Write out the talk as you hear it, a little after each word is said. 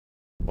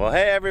Well,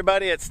 hey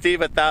everybody, it's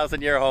Steve at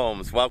 1,000 Year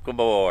Homes. Welcome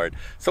aboard.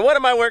 So what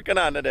am I working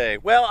on today?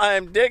 Well,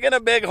 I'm digging a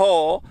big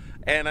hole,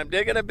 and I'm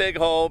digging a big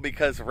hole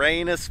because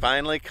rain is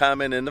finally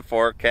coming in the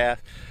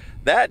forecast.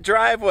 That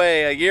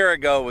driveway a year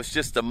ago was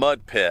just a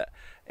mud pit,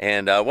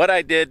 and what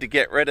I did to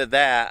get rid of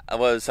that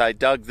was I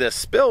dug this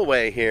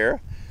spillway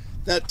here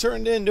that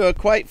turned into a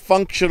quite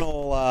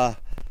functional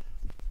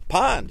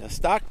pond, a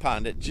stock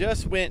pond. It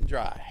just went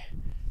dry,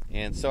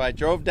 and so I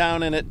drove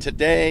down in it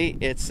today.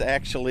 It's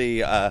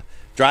actually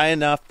dry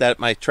enough that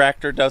my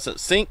tractor doesn't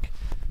sink,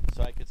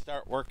 so I could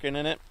start working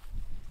in it.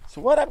 So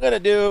what I'm going to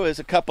do is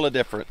a couple of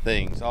different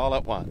things all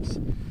at once.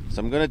 So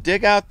I'm going to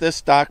dig out this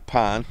stock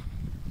pond,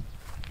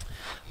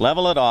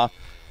 level it off.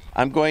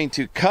 I'm going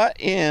to cut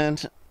in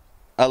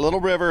a little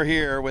river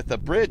here with a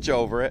bridge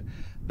over it.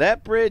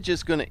 That bridge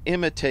is going to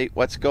imitate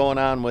what's going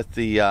on with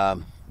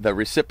the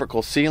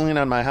reciprocal ceiling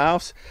on my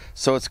house.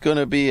 So it's going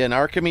to be an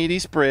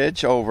Archimedes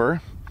bridge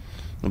over,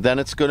 then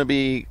it's going to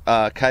be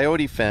a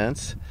coyote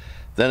fence,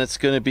 then it's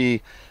going to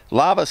be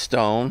lava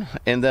stone,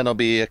 and then it'll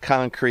be a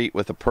concrete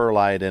with a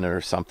perlite in it or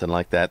something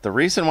like that. The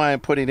reason why I'm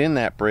putting in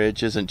that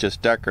bridge isn't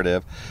just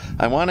decorative.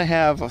 I want to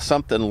have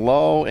something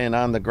low and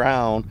on the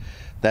ground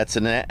that's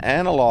an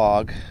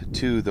analog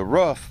to the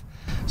roof.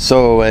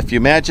 So if you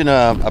imagine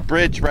a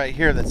bridge right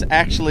here, that's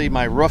actually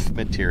my roof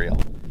material.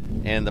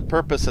 And the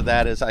purpose of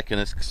that is I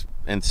can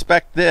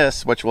inspect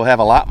this, which will have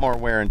a lot more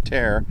wear and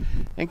tear,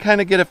 and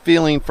kind of get a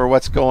feeling for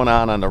what's going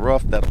on the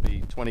roof. That'll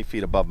be 20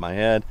 feet above my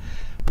head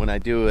when I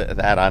do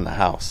that on the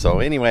house. So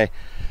anyway,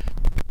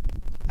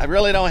 I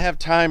really don't have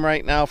time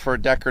right now for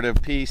a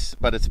decorative piece,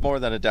 but it's more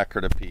than a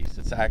decorative piece.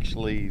 It's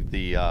actually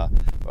the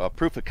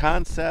proof of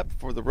concept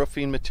for the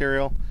roofing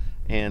material,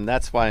 and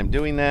that's why I'm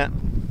doing that.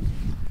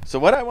 So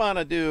what I want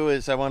to do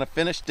is I want to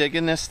finish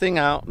digging this thing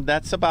out.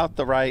 That's about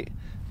the right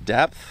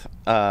depth,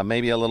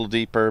 maybe a little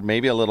deeper,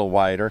 maybe a little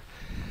wider.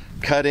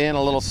 Cut in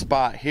a little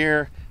spot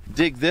here,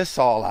 dig this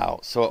all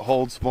out so it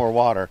holds more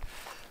water.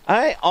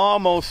 I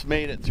almost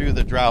made it through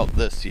the drought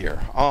this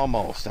year,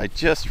 almost. I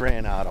just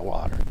ran out of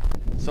water.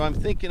 So I'm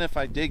thinking if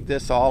I dig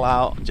this all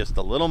out just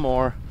a little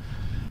more,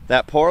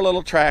 that poor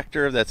little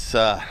tractor that's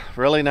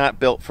really not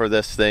built for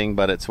this thing,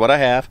 but it's what I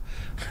have.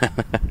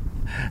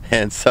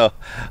 And so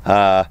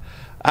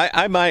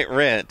I might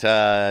rent,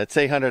 it's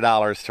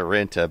 $800 to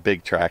rent a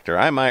big tractor.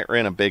 I might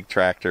rent a big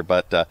tractor,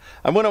 but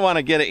I wouldn't want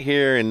to get it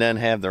here and then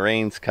have the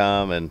rains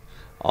come and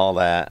all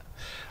that.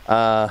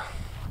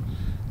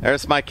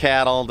 There's my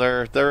cattle.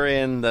 They're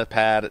in the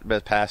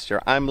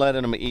pasture. I'm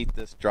letting them eat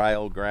this dry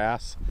old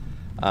grass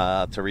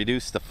to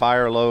reduce the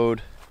fire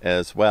load,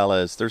 as well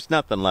as there's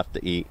nothing left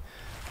to eat.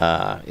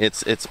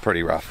 It's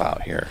pretty rough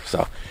out here.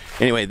 So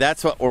anyway,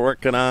 that's what we're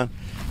working on.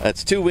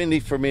 It's too windy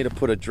for me to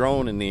put a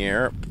drone in the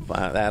air.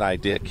 That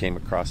idea came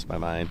across my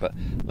mind, but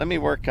let me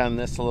work on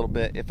this a little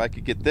bit. If I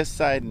could get this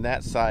side and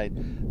that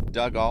side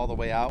dug all the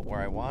way out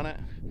where I want it,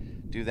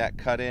 do that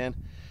cut in,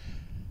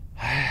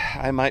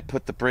 I might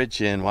put the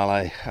bridge in while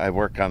I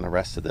work on the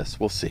rest of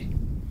this. We'll see.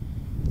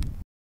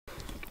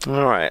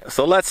 All right,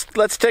 so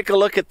let's take a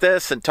look at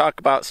this and talk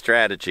about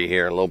strategy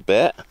here a little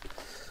bit.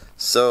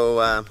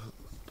 So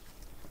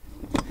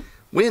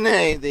when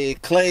the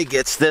clay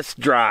gets this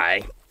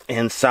dry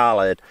and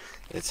solid,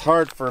 it's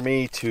hard for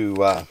me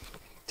to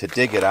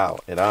dig it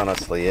out. It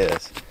honestly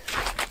is.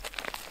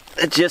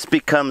 It just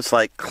becomes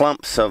like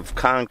clumps of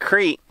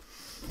concrete.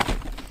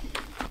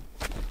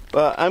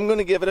 But I'm going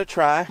to give it a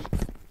try.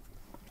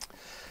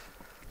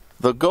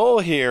 The goal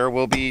here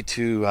will be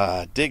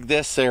to dig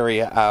this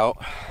area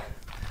out.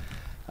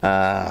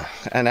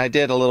 And I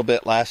did a little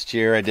bit last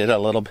year. I did a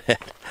little bit,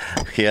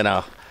 you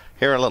know,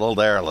 here a little,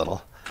 there a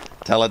little,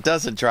 till it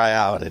doesn't dry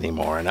out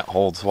anymore and it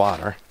holds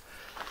water.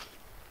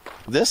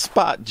 This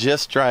spot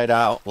just dried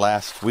out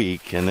last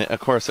week, and of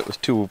course it was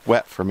too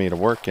wet for me to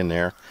work in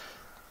there.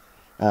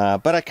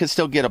 But I could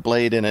still get a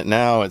blade in it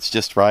now. It's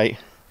just right.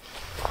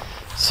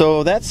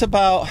 So that's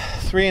about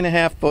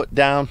 3.5 foot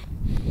down.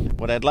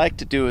 What I'd like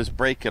to do is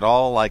break it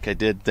all like I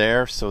did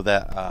there, so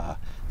that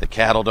the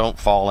cattle don't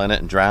fall in it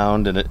and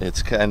drown, and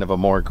it's kind of a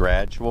more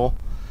gradual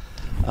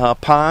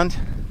pond.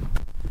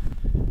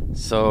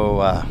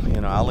 So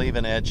you know, I'll leave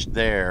an edge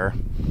there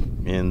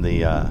in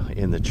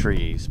the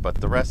trees,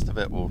 but the rest of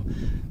it will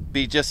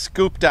be just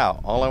scooped out.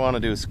 All I want to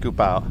do is scoop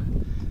out.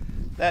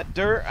 That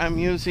dirt I'm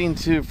using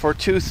for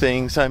two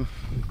things. I'm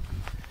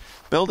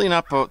building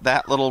up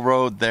that little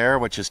road there,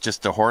 which is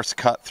just a horse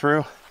cut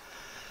through.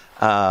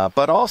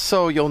 But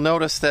also you'll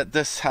notice that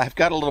I've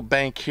got a little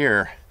bank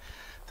here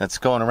that's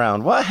going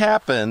around. What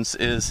happens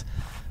is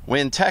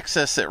when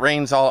Texas, it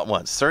rains all at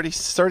once.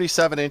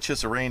 37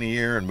 inches of rain a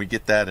year, and we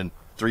get that in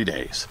 3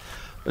 days.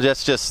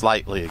 That's just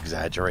slightly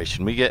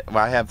exaggeration.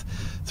 I have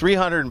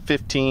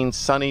 315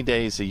 sunny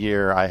days a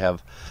year. I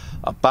have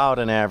about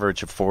an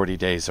average of 40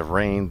 days of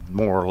rain,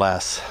 more or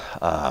less,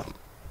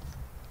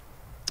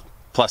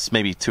 plus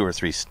maybe 2 or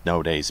 3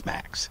 snow days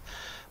max.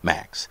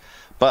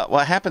 But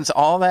what happens,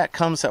 all that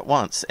comes at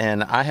once,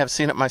 and I have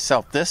seen it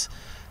myself. This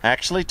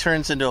actually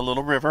turns into a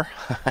little river,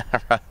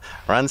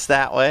 runs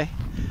that way.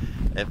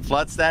 It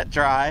floods that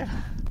drive,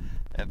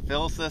 It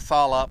fills this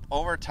all up,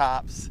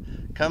 overtops,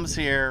 comes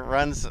here,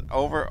 runs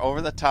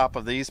over the top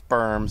of these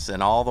berms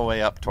and all the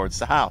way up towards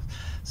the house.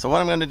 So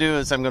what I'm going to do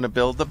is I'm going to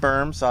build the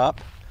berms up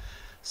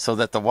so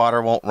that the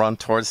water won't run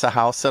towards the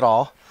house at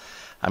all.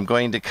 I'm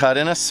going to cut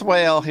in a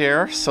swale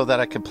here so that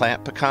I can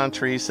plant pecan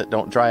trees that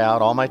don't dry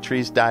out. All my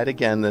trees died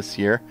again this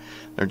year.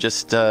 They're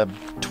just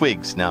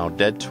twigs now,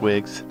 dead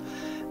twigs.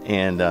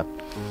 And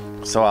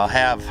so I'll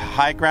have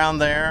high ground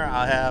there.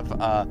 I'll have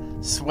a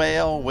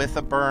swale with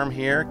a berm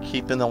here,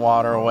 keeping the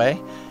water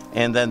away.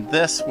 And then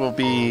this will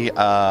be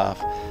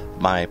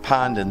my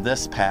pond in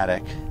this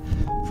paddock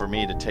for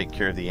me to take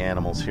care of the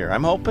animals here.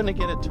 I'm hoping to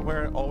get it to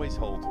where it always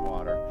holds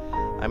water.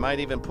 I might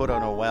even put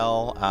on a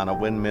well on a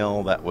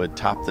windmill that would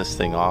top this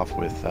thing off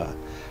with,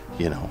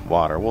 you know,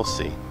 water. We'll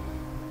see.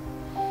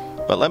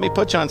 But let me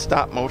put you on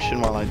stop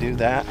motion while I do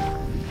that.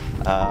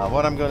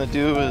 What I'm going to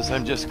do is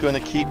I'm just going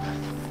to keep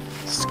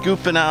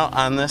scooping out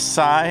on this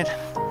side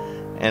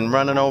and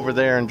running over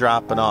there and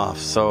dropping off.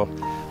 So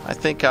I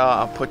think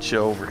I'll put you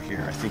over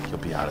here. I think you'll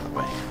be out of the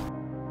way.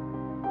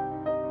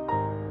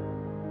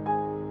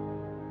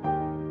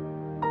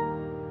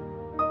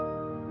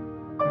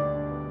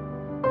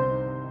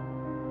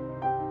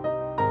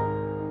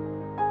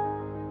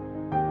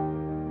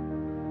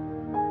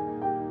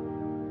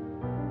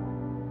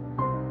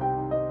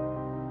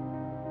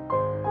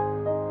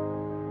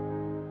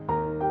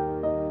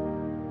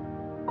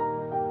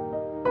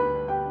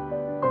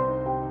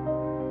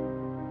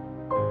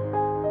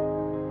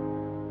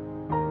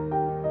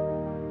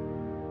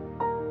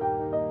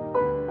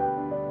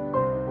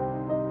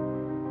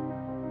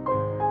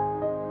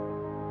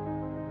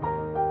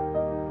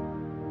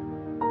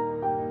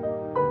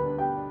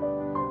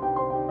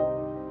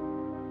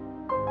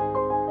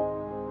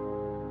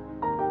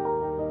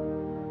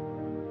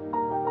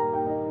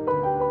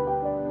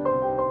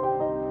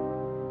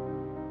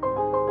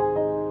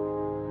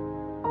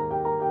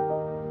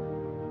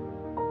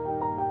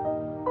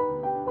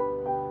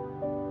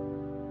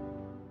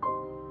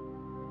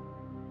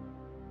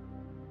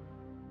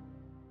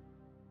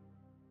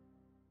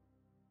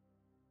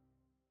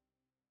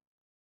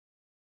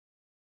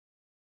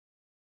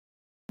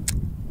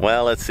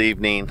 Well, it's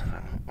evening.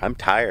 I'm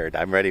tired.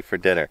 I'm ready for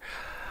dinner.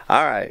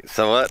 All right,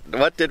 so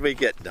what did we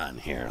get done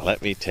here?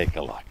 Let me take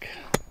a look.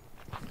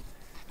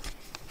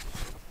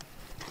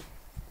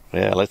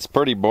 Well, it's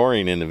pretty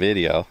boring in the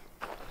video.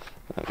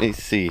 Let me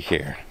see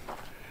here.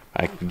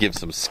 I can give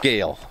some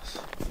scale.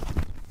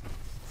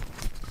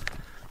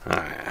 All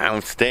right,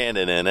 I'm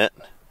standing in it.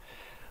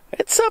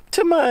 It's up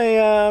to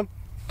my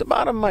the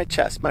bottom of my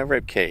chest, my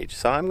rib cage.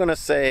 So I'm gonna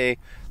say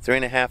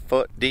 3.5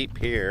 foot deep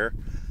here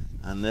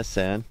on this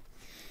end.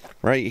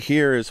 Right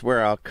here is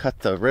where I'll cut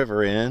the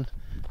river in.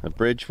 The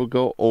bridge will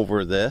go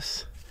over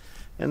this.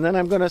 And then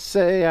I'm going to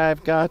say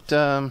I've got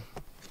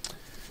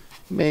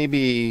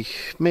maybe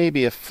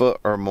a foot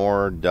or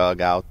more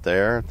dug out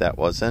there. That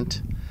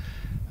wasn't.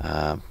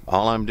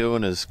 All I'm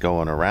doing is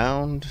going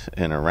around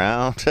and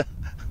around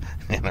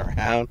and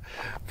around.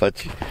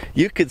 But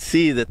you could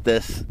see that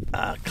this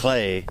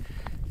clay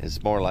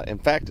is more like, in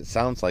fact, it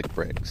sounds like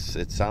bricks.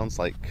 It sounds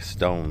like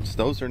stones.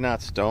 Those are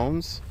not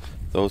stones.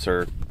 Those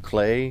are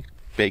clay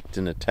baked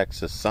in the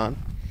Texas sun.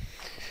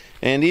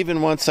 And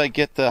even once I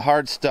get the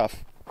hard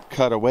stuff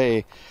cut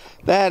away,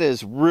 that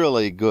is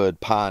really good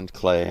pond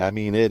clay. I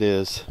mean,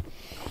 it's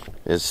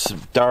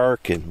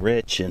dark and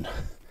rich, and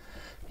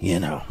you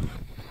know,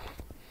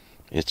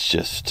 it's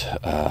just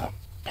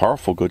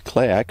powerful good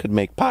clay. I could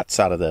make pots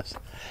out of this.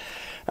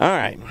 All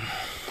right,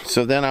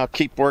 so then I'll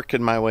keep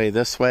working my way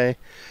this way.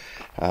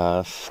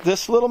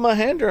 This little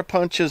Mahinda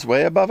punches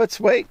way above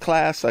its weight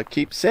class. I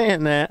keep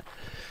saying that.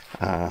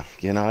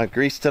 You know, I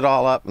greased it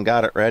all up and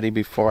got it ready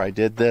before I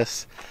did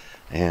this,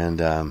 and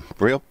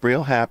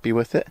real happy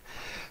with it.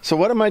 So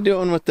what am I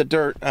doing with the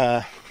dirt?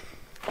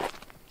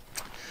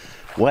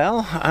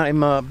 Well,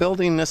 I'm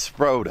building this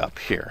road up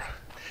here,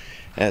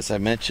 as I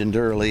mentioned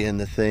early in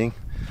the thing.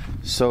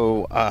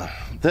 So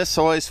this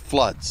always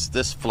floods.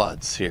 This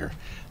floods here.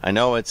 I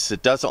know it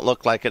doesn't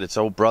look like it. It's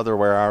 "Oh brother,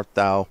 where art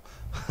thou?"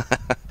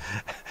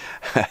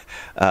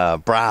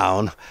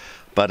 Brown,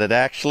 but it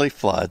actually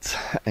floods.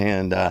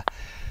 And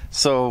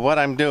so what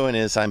I'm doing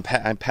is I'm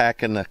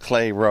packing the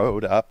clay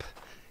road up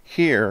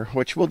here,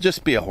 which will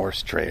just be a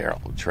horse trail,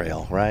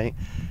 right?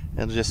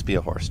 It'll just be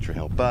a horse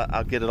trail, but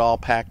I'll get it all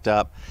packed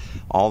up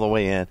all the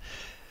way in.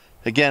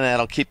 Again,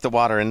 that'll keep the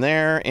water in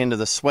there, into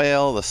the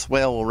swale. The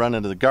swale will run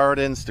into the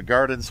gardens. The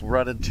gardens will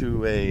run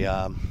into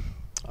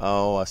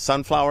a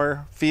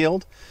sunflower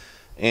field.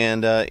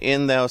 And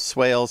in those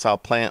swales, I'll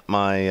plant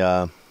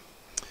my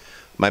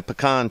my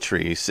pecan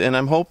trees. And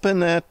I'm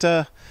hoping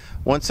that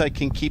once I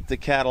can keep the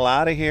cattle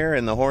out of here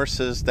and the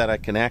horses, that I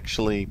can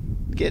actually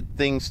get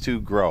things to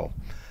grow.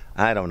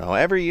 I don't know.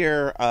 Every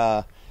year,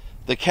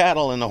 the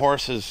cattle and the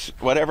horses,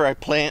 whatever I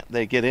plant,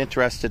 they get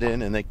interested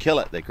in and they kill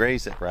it. They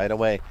graze it right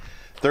away.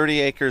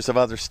 30 acres of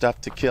other stuff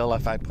to kill.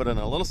 If I put in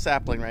a little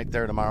sapling right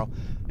there tomorrow,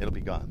 it'll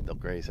be gone. They'll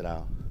graze it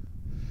out.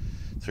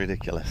 It's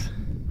ridiculous.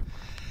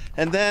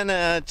 And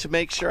then to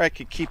make sure I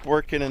could keep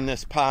working in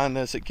this pond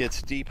as it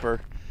gets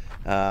deeper,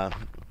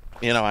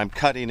 You know, I'm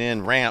cutting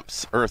in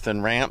ramps,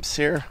 earthen ramps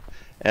here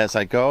as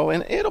I go,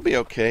 and it'll be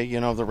okay. You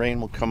know, the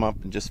rain will come up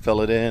and just fill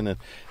it in, and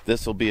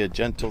this will be a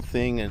gentle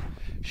thing. And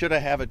should I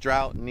have a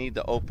drought and need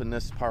to open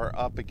this part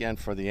up again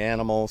for the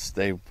animals,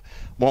 they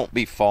won't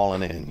be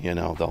falling in. You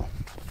know, they'll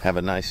have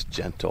a nice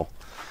gentle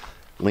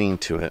lean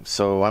to it.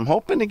 So I'm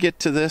hoping to get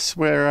to this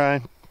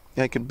where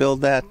I could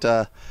build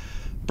that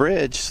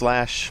bridge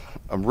slash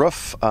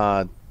roof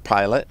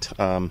pilot.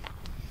 All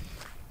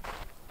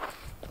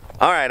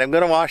right, I'm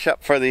going to wash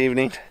up for the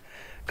evening,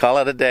 call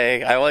it a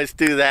day. I always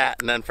do that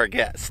and then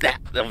forget. Snap,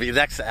 it'll be the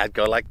next day. I'd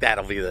go like that,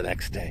 it'll be the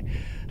next day.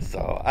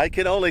 So I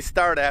can only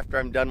start after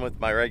I'm done with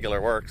my regular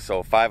work,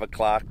 so 5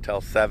 o'clock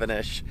till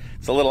 7-ish.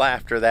 It's a little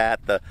after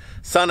that. The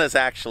sun is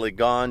actually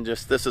gone.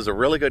 Just this is a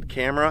really good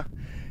camera,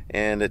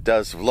 and it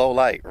does low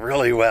light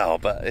really well,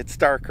 but it's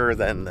darker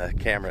than the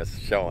camera's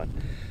showing.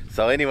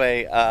 So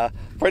anyway,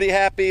 pretty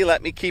happy.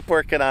 Let me keep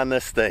working on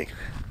this thing.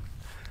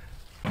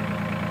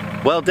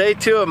 Well, day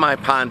 2 of my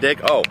pond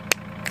dig. Oh,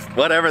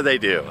 whatever they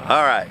do.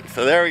 All right,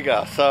 so there we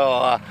go.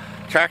 So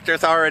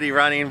tractor's already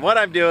running. What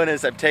I'm doing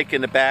is I'm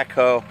taking the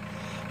backhoe.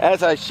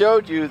 As I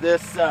showed you,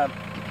 this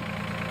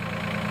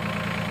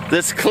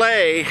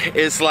clay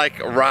is like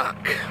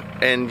rock,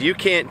 and you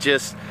can't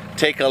just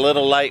take a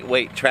little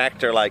lightweight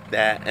tractor like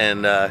that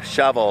and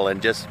shovel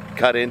and just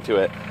cut into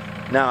it.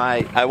 Now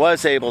I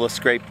was able to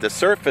scrape the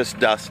surface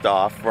dust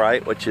off,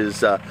 right, which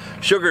is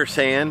sugar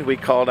sand we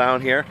call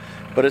down here.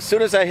 But as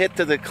soon as I hit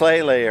to the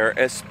clay layer,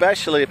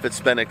 especially if it's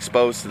been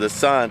exposed to the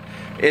sun,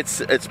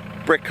 it's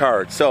brick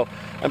hard. So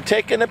I'm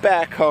taking a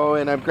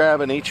backhoe and I'm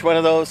grabbing each one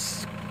of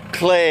those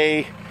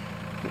clay,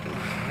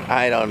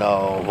 I don't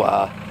know,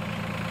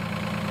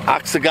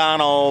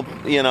 octagonal,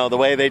 you know, the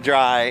way they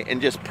dry,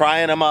 and just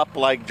prying them up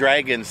like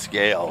dragon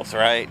scales,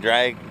 right?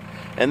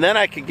 And then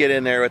I can get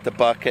in there with the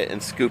bucket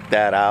and scoop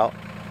that out.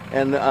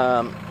 And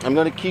I'm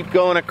going to keep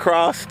going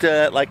across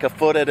to like a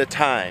foot at a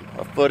time,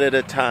 a foot at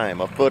a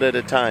time, a foot at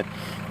a time,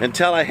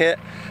 until I hit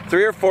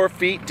 3 or 4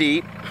 feet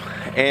deep.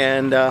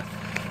 And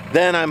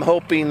then I'm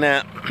hoping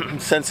that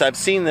since I've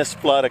seen this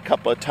flood a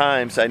couple of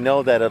times, I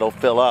know that it'll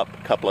fill up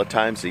a couple of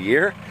times a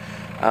year.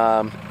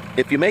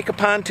 If you make a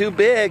pond too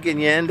big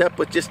and you end up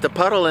with just a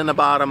puddle in the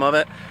bottom of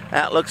it,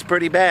 that looks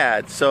pretty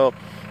bad. So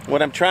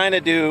what I'm trying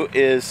to do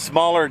is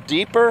smaller,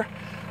 deeper,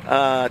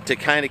 to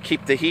kind of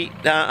keep the heat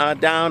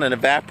down and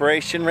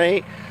evaporation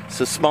rate.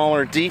 So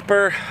smaller,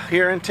 deeper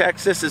here in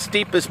Texas, as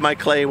deep as my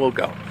clay will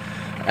go.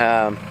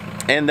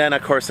 And then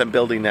of course I'm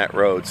building that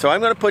road. So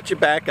I'm going to put you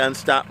back on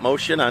stop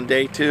motion on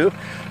day 2.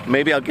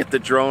 Maybe I'll get the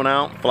drone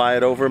out, fly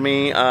it over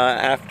me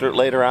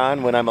later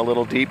on when I'm a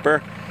little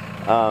deeper.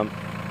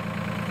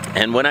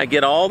 And when I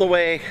get all the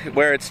way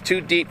where it's too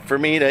deep for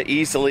me to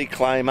easily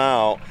climb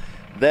out,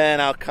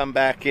 then I'll come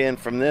back in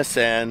from this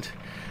end.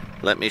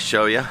 Let me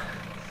show you.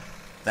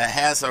 That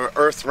has an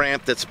earth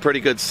ramp that's pretty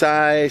good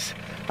size.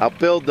 I'll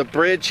build the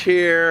bridge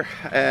here,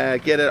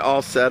 get it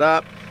all set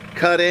up,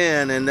 cut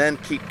in, and then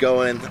keep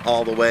going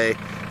all the way.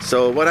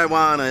 So what I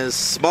want is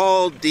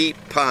small, deep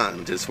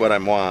pond is what I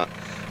want,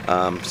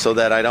 so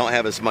that I don't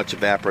have as much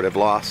evaporative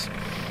loss.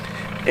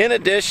 In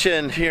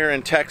addition, here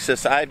in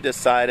Texas, I've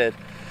decided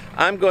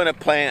I'm going to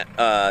plant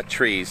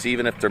trees,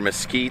 even if they're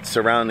mesquites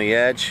around the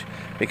edge,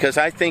 because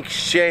I think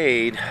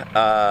shade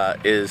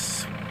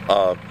is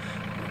a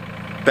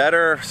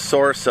better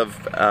source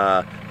of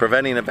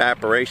preventing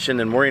evaporation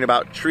than worrying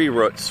about tree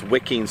roots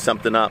wicking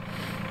something up.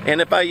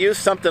 And if I use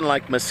something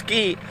like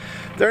mesquite,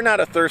 they're not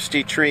a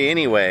thirsty tree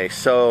anyway,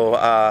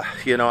 so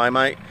you know, I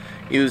might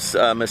use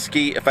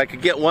mesquite. If I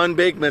could get one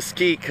big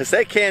mesquite, because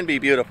they can be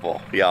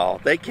beautiful,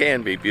 y'all. They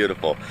can be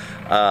beautiful.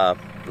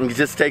 It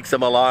just takes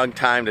them a long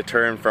time to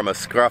turn from a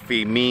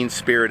scruffy,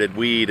 mean-spirited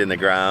weed in the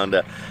ground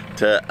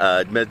to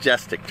a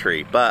majestic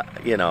tree.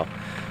 But, you know,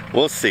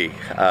 we'll see.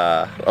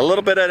 A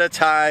little bit at a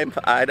time.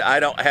 I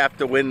don't have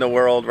to win the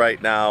world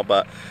right now,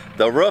 but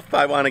the roof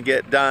I want to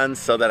get done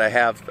so that I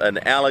have an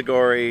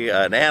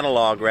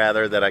analog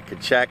rather, that I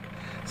could check.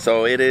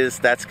 So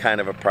that's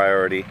kind of a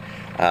priority.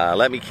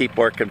 Let me keep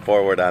working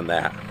forward on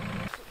that.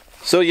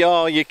 So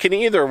y'all, you can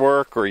either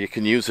work or you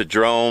can use a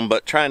drone,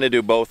 but trying to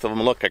do both of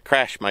them. Look, I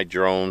crashed my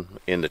drone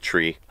in the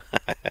tree.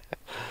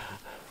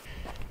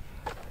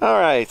 All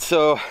right,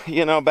 so,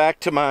 you know, back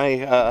to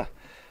my,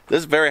 this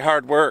is very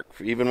hard work,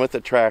 even with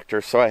the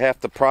tractor. So I have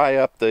to pry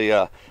up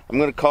the, I'm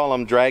going to call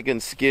them dragon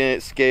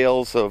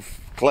scales of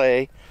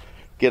clay,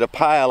 get a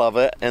pile of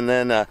it, and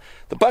then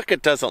the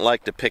bucket doesn't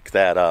like to pick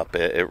that up.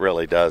 It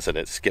really doesn't.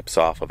 It skips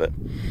off of it.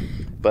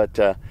 But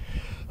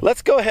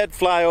let's go ahead,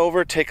 fly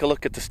over, take a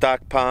look at the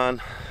stock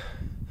pond,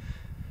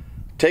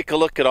 take a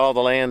look at all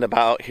the land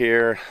about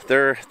here.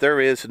 There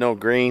is no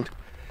green.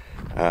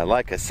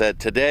 Like I said,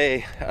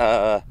 today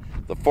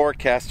the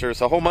forecasters,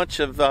 a whole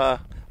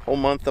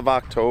month of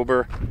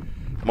October,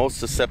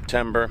 most of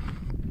September,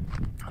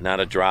 not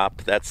a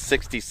drop. That's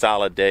 60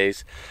 solid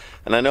days.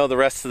 And I know the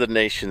rest of the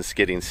nation's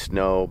getting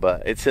snow,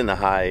 but it's in the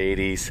high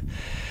 80s,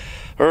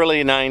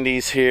 early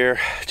 90s here,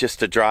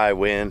 just a dry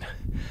wind.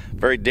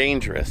 Very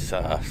dangerous.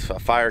 If a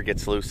fire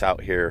gets loose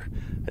out here,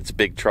 it's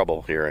big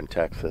trouble here in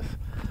Texas.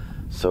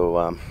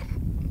 So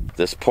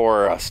this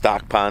poor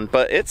stock pond,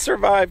 but it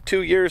survived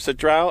 2 years of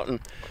drought and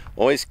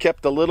always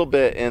kept a little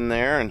bit in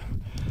there, and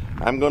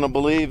I'm going to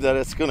believe that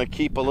it's going to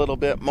keep a little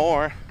bit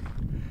more.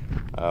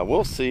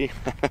 We'll see.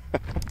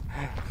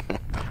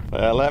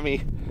 Well, let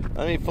me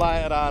fly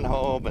it on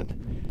home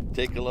and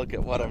take a look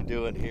at what I'm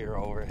doing here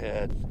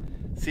overhead.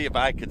 See if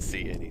I can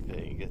see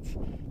anything.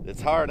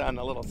 It's hard on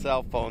the little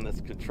cell phone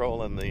that's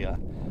controlling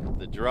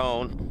the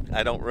drone.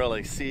 I don't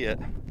really see it.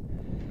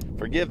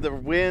 Forgive the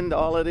wind.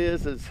 All it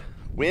is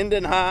wind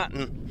and hot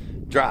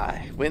and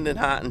dry. Wind and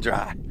hot and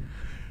dry.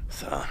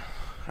 So,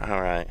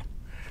 all right.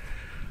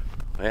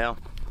 Well,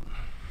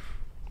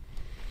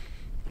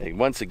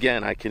 once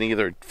again, I can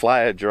either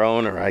fly a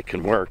drone or I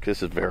can work.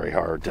 This is very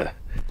hard to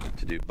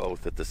do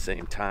both at the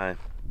same time.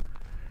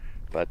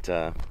 But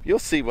you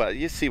see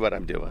what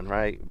I'm doing,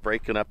 right?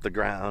 Breaking up the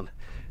ground.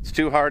 It's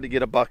too hard to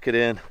get a bucket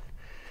in.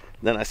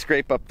 Then I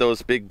scrape up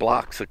those big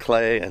blocks of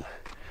clay and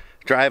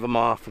drive them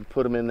off and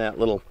put them in that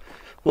little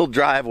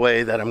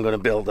driveway that I'm going to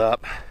build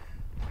up.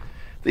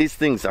 These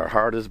things are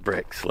hard as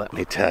bricks, let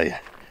me tell you.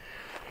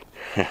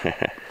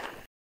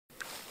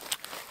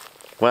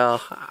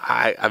 Well,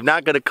 I'm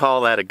not going to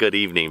call that a good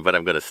evening, but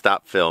I'm going to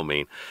stop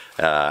filming.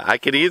 I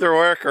can either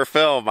work or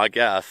film, I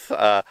guess.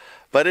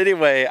 But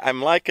anyway,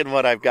 I'm liking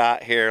what I've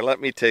got here.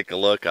 Let me take a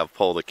look. I'll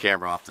pull the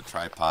camera off the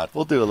tripod.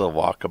 We'll do a little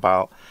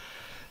walkabout.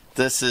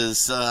 This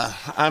is,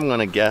 I'm going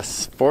to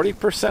guess,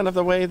 40% of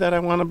the way that I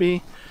want to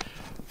be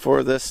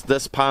for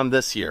this pond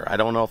this year. I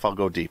don't know if I'll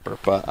go deeper,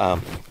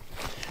 but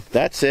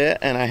that's it.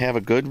 And I have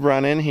a good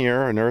run in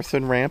here, an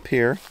earthen ramp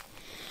here.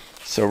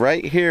 So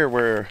right here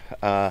where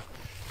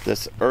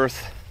this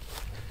earth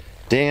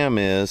dam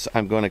is,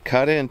 I'm going to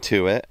cut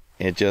into it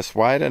and just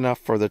wide enough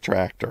for the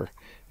tractor.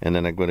 And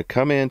then I'm going to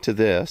come into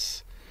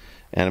this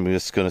and I'm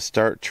just going to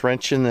start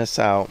trenching this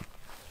out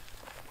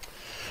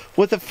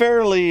with a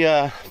fairly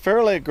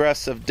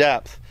aggressive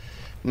depth.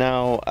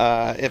 Now,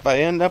 if I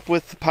end up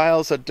with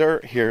piles of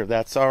dirt here,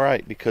 that's all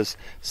right, because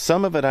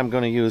some of it I'm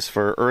going to use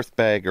for earth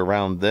bag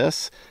around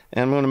this,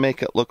 and I'm going to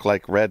make it look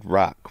like red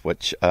rock,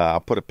 which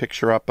I'll put a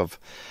picture up of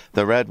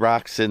the red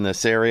rocks in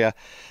this area.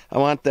 I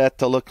want that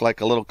to look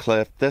like a little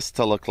cliff, this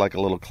to look like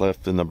a little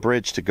cliff, and the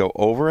bridge to go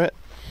over it.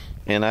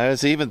 And I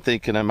was even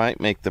thinking I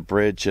might make the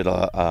bridge at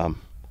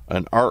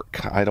an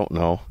arc, I don't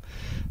know,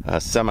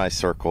 a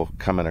semicircle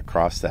coming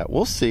across that.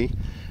 We'll see.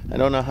 I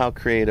don't know how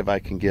creative I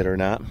can get or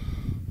not.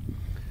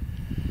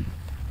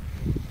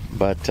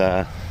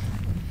 But,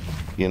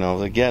 you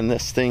know, again,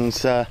 this thing's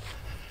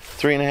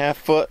 3.5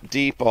 foot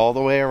deep all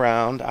the way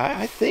around.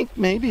 I think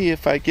maybe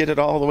if I get it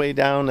all the way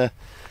down to,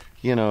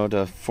 you know,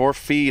 to 4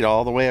 feet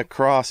all the way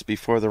across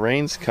before the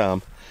rains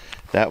come,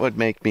 that would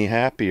make me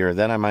happier.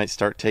 Then I might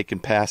start taking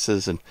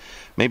passes and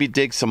maybe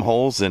dig some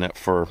holes in it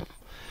for,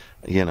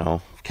 you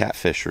know,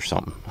 catfish or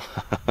something.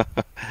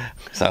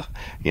 So,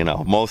 you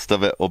know, most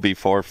of it will be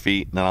 4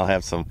 feet, and then I'll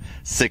have some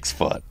 6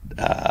 foot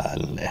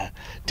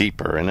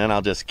deeper, and then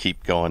I'll just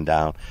keep going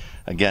down.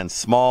 Again,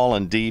 small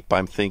and deep,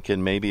 I'm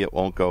thinking maybe it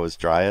won't go as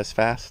dry as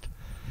fast.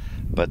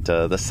 But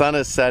the sun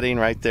is setting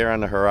right there on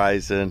the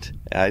horizon.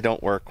 I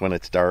don't work when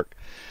it's dark,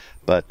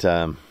 but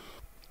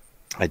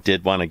I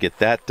did want to get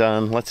that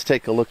done. Let's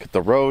take a look at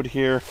the road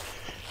here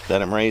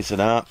that I'm raising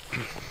up.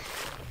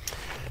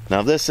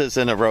 Now, this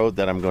isn't a road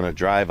that I'm going to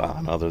drive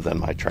on other than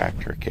my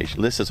tractor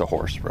occasionally. This is a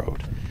horse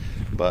road.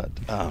 But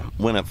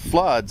when it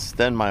floods,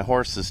 then my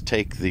horses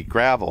take the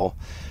gravel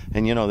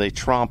and, you know, they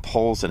tromp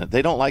holes in it.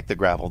 They don't like the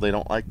gravel. They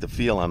don't like the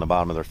feel on the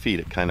bottom of their feet.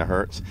 It kind of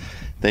hurts.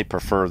 They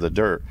prefer the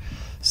dirt.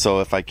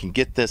 So if I can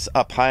get this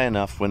up high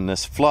enough when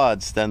this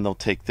floods, then they'll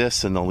take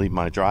this and they'll leave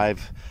my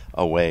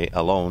driveway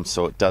alone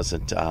so it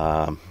doesn't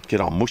get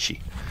all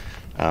mushy.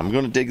 I'm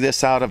going to dig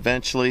this out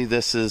eventually.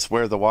 This is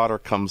where the water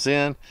comes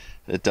in.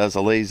 It does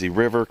a lazy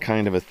river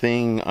kind of a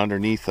thing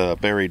underneath a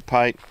buried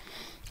pipe.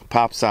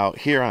 Pops out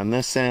here on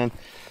this end.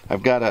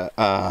 I've got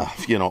a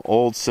you know,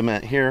 old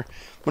cement here.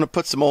 I'm going to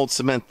put some old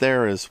cement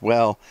there as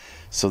well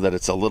so that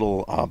it's a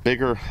little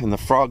bigger, and the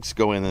frogs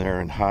go in there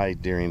and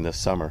hide during the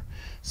summer.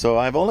 So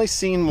I've only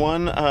seen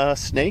one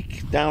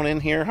snake down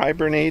in here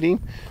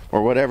hibernating,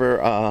 or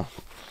whatever.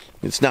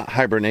 It's not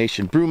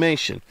hibernation,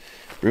 brumation.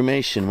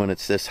 Brumation when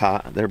it's this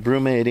hot. They're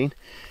brumating,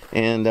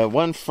 and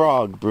one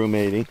frog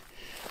brumating.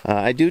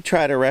 I do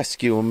try to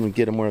rescue them and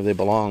get them where they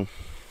belong.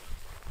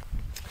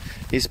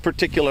 These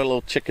particular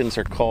little chickens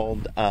are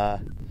called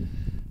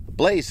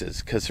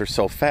blazes because they're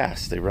so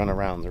fast. They run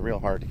around. They're real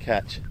hard to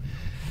catch.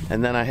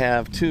 And then I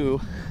have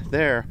 2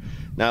 there.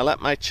 Now, I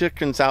let my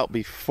chickens out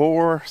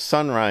before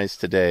sunrise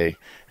today,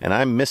 and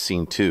I'm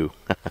missing 2.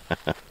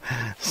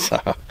 So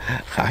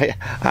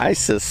I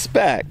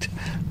suspect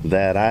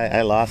that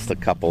I lost a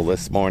couple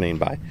this morning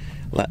by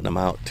letting them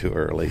out too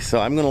early. So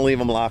I'm going to leave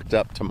them locked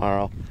up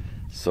tomorrow.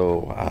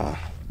 So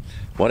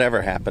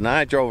whatever happened,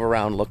 I drove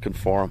around looking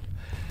for them,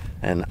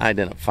 and I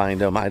didn't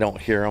find them. I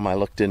don't hear them. I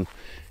looked in,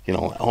 you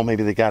know, oh,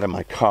 maybe they got in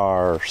my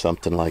car or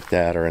something like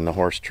that, or in the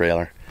horse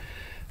trailer.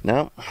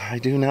 No, I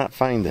do not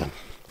find them.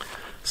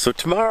 So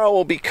tomorrow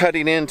we'll be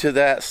cutting into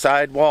that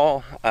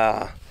sidewall,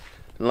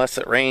 unless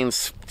it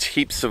rains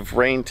heaps of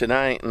rain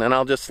tonight, and then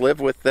I'll just live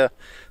with the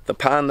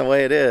pond the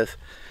way it is.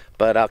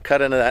 But I'll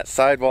cut into that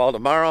sidewall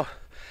tomorrow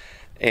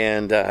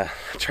and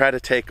try to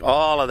take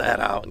all of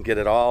that out and get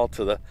it all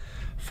to the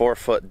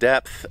 4-foot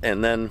depth,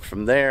 and then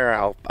from there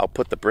I'll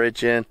put the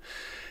bridge in,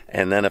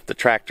 and then if the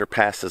tractor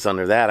passes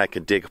under that, I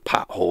could dig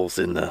potholes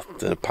in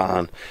the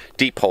pond,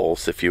 deep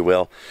holes if you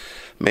will.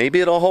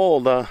 Maybe it'll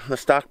hold. The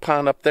stock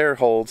pond up there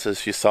holds,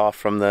 as you saw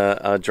from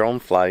the drone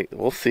flight.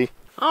 We'll see.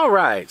 All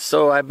right,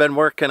 so I've been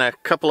working a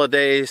couple of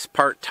days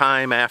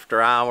part-time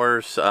after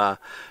hours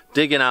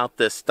digging out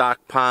this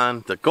stock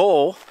pond. The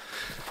goal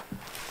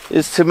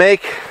is to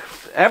make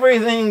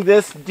everything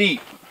this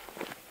deep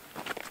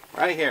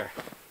right here.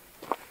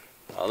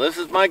 Well, this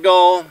is my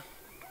goal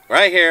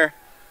right here,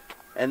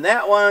 and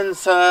that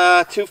one's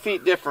 2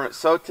 feet different.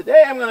 So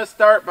today I'm going to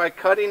start by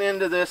cutting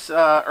into this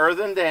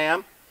earthen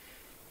dam,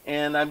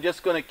 and I'm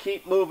just going to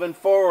keep moving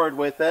forward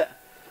with it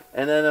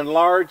and then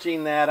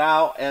enlarging that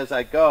out as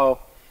I go.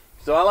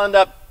 So I'll end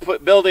up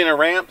building a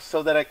ramp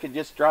so that I can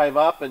just drive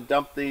up and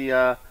dump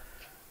the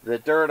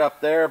dirt up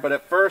there, but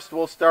at first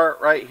we'll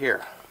start right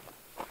here.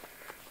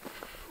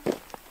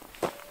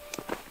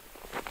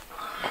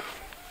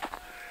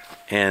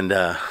 And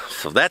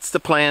so that's the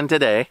plan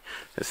today,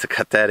 is to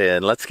cut that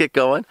in. Let's get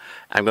going.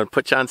 I'm going to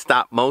put you on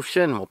stop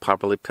motion. We'll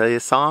probably play a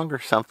song or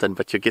something,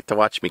 but you'll get to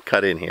watch me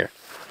cut in here.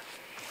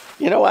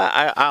 You know what?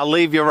 I'll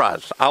leave you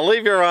run. I'll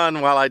leave you run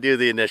while I do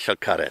the initial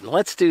cut in.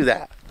 Let's do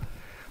that.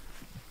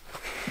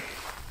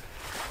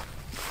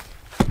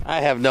 I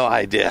have no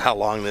idea how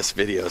long this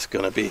video is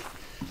going to be.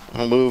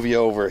 I'll move you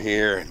over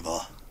here and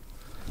we'll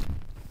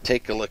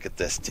take a look at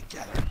this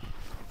together.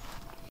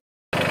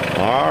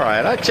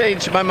 Alright, I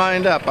changed my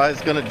mind up. I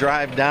was going to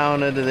drive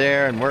down into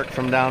there and work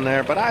from down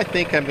there, but I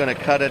think I'm going to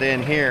cut it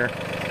in here.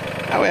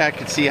 That way I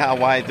can see how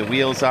wide the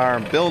wheels are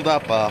and build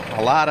up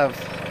a lot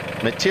of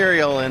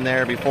material in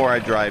there before I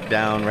drive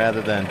down,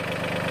 rather than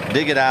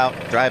dig it out,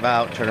 drive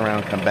out, turn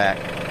around, come back.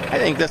 I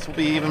think this will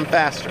be even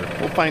faster.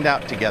 We'll find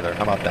out together.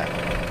 How about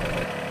that?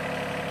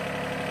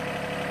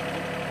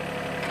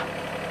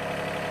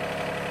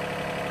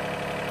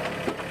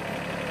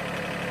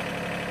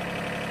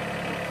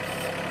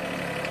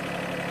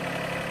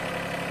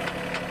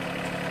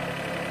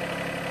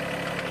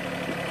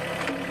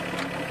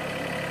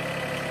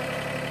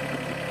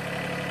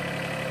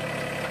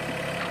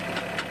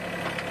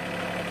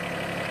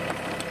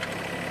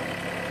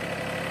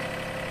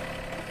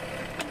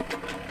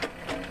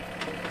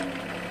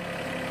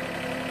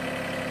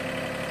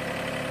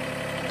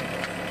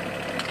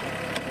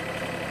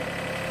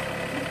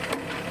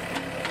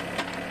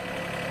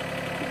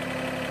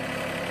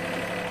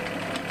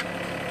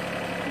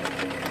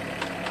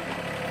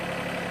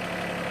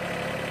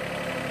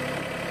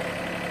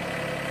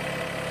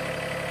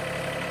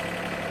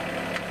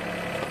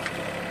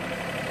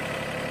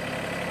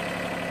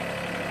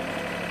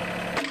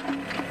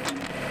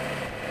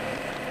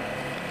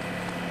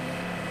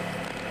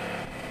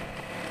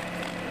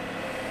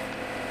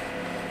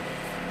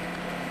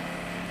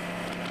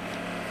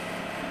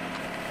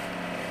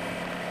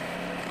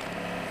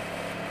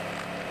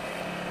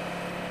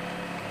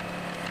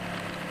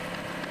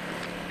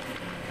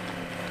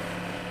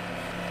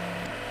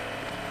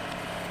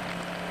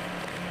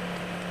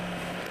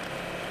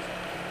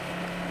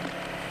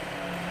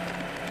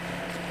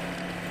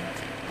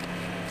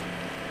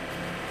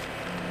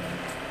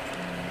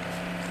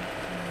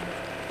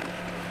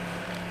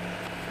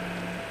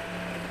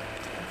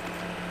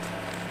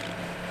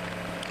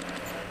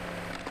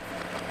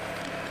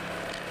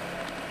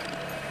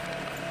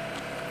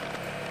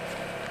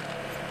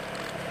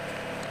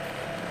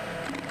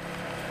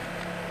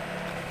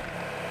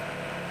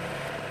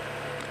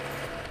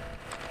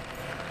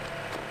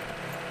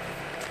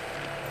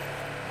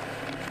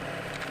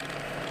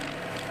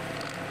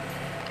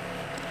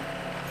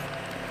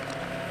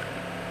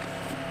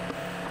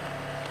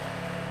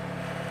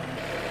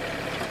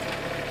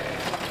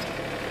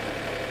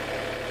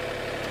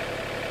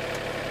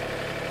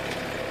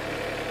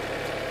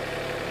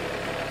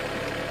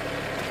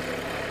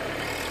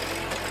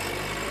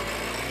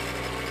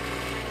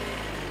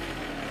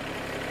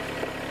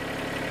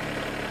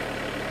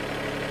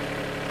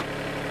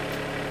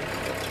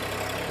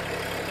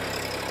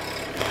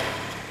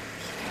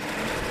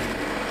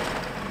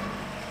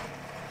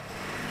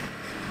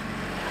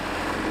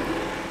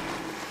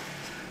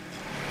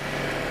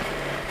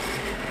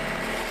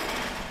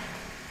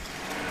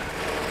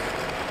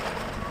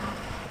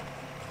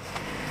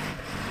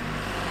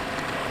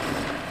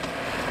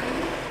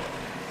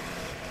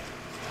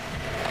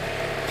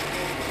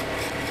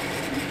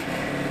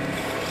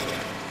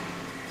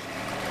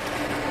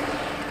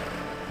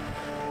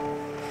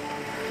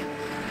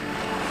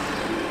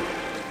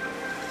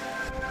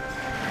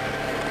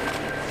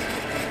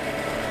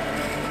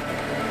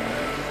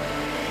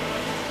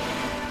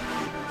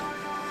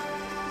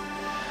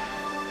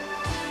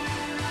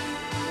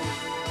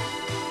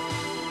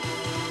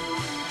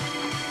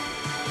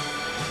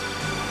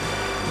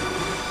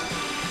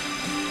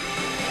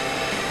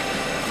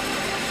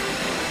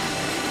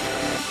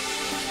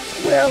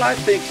 Well, I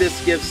think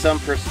this gives some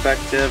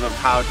perspective of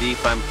how deep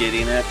I'm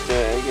getting it.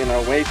 You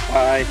know, waist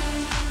high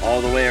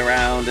all the way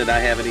around, and I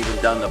haven't even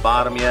done the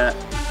bottom yet.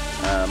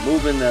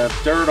 Moving the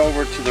dirt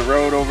over to the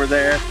road over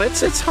there.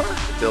 It's hard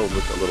to build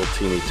with a little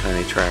teeny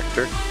tiny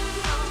tractor.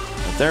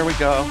 But there we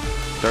go,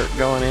 dirt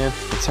going in.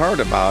 What's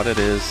hard about it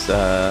is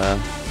the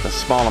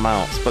small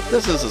amounts, but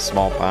this is a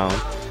small pound,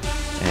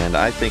 and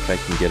I think I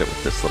can get it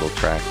with this little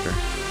tractor.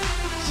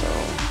 So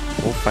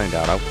we'll find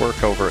out. I'll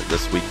work over it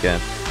this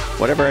weekend.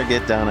 Whatever I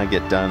get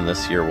done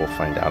this year, we'll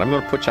find out. I'm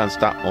going to put you on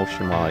stop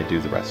motion while I do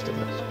the rest of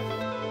this.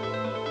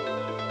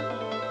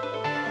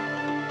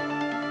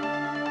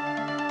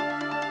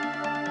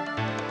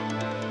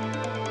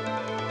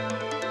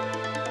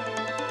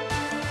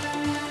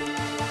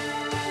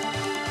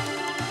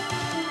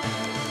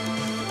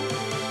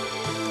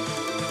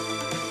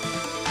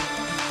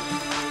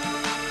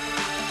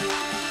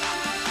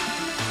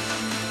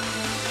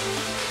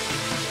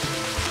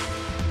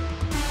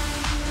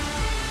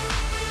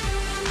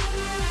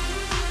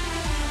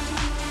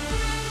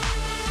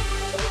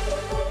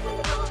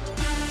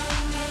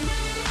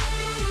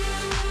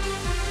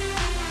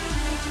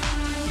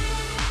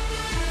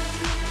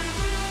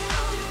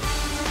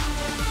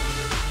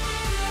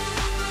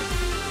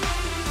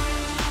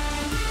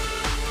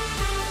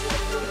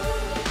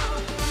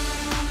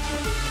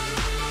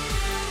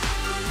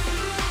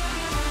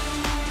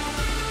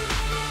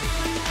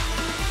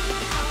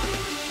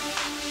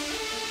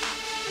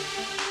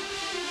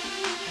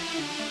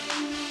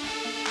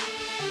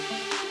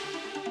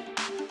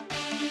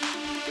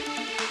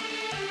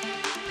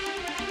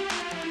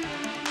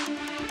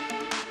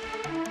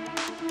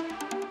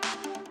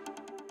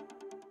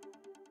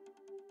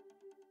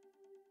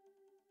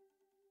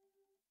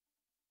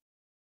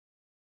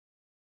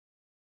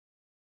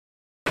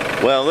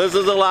 Well, this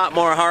is a lot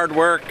more hard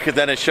work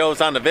than it shows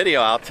on the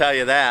video, I'll tell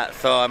you that.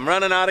 So I'm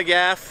running out of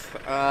gas.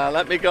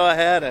 Let me go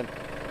ahead and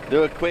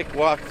do a quick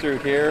walk through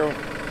here.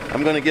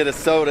 I'm gonna get a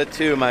soda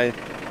too. My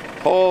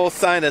whole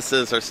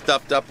sinuses are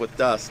stuffed up with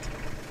dust.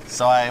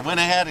 So I went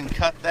ahead and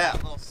cut that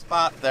little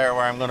spot there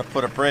where I'm gonna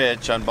put a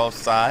bridge on both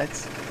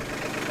sides.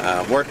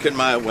 Working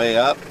my way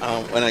up.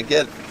 When I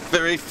get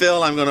very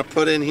full, I'm gonna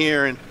put in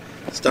here and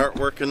start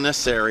working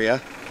this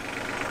area.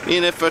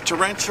 And if a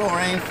torrential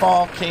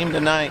rainfall came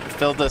tonight and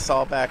filled this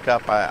all back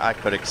up, I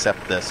could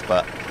accept this,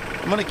 but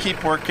I'm going to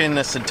keep working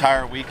this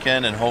entire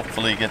weekend and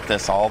hopefully get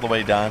this all the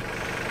way done.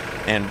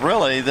 And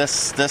really,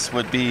 this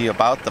would be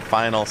about the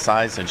final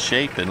size and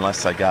shape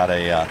unless I got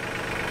a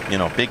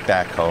big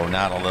backhoe,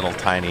 not a little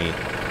tiny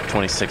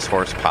 26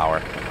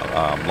 horsepower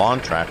lawn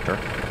tractor.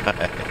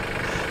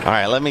 All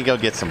right, let me go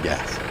get some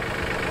gas.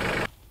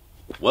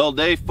 Well,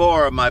 day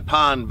 4 of my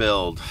pond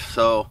build.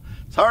 So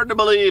it's hard to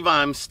believe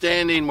I'm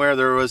standing where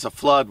there was a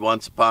flood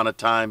once upon a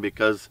time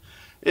because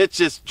it's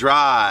just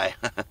dry,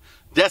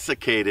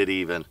 desiccated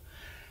even.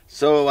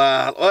 So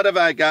what have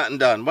I gotten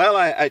done? Well,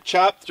 I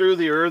chopped through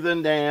the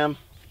earthen dam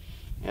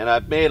and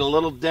I've made a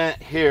little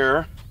dent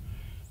here.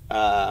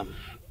 I'm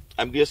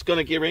just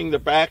going to bring the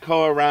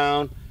backhoe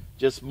around,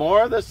 just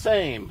more of the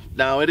same.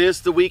 Now it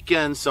is the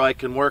weekend, so I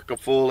can work a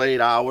full 8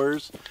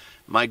 hours.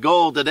 My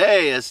goal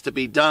today is to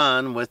be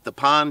done with the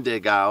pond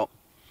dig out.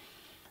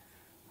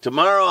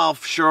 Tomorrow I'll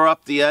shore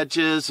up the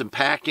edges and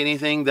pack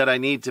anything that I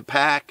need to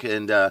pack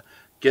and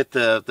get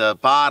the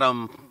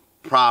bottom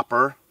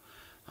proper.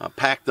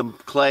 Pack the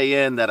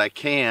clay in that I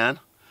can.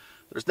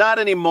 There's not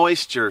any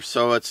moisture,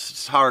 so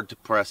it's hard to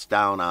press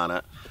down on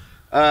it.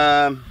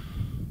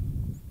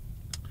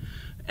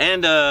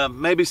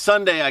 Maybe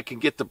Sunday I can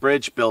get the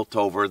bridge built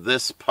over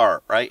this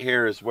part. Right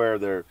here is where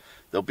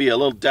there'll be a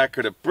little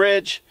decorative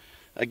bridge.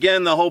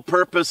 Again, the whole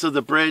purpose of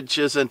the bridge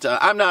isn't,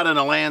 I'm not in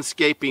a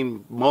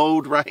landscaping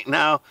mode right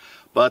now,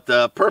 but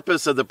the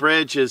purpose of the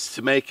bridge is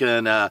to make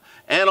an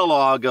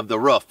analog of the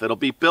roof. It'll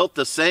be built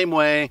the same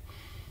way,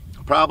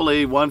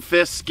 probably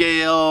 1/5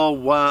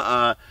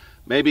 scale,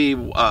 maybe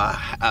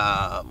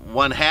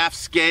 1/2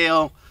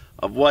 scale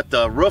of what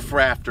the roof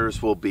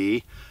rafters will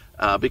be,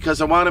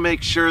 because I want to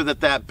make sure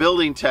that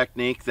building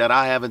technique that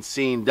I haven't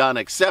seen done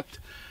except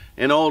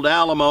in old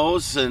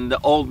Alamos and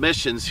old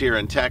missions here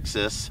in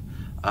Texas,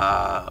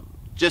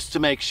 just to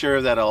make sure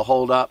that it'll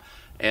hold up.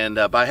 And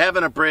by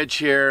having a bridge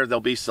here,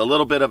 there'll be a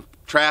little bit of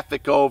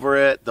traffic over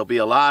it. There'll be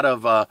a lot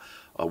of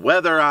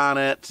weather on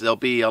it. There'll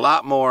be a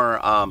lot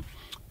more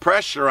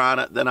pressure on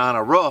it than on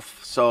a roof.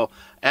 So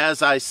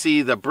as I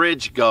see the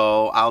bridge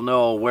go, I'll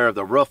know where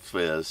the roof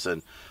is.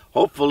 And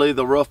hopefully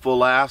the roof will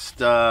last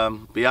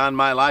beyond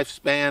my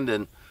lifespan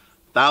in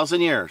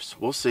 1,000 years.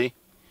 We'll see.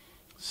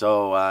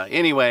 So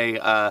anyway,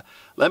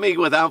 let me,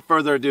 without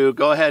further ado,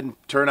 go ahead and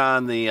turn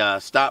on the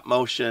stop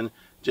motion.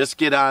 Just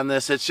get on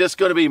this. It's just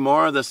going to be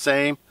more of the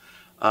same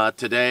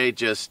today.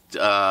 Just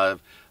I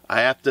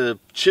have to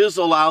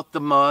chisel out the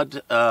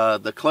mud,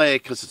 the clay,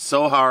 because it's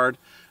so hard.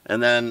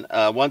 And then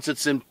once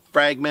it's in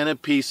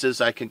fragmented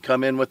pieces, I can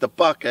come in with a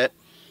bucket.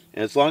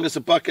 And as long as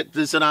the bucket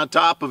isn't on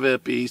top of a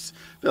piece,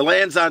 if it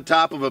lands on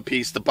top of a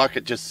piece, the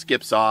bucket just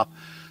skips off.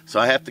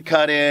 So I have to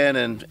cut in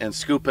and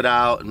scoop it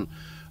out and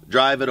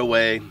drive it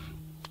away.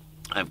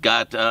 I've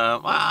got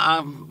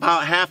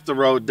about half the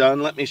road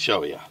done. Let me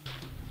show you.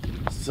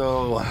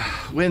 So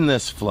when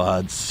this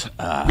floods,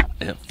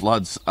 it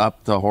floods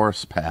up the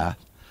horse path,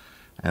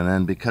 and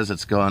then because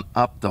it's going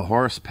up the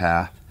horse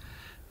path,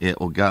 it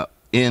will go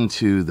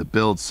into the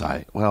build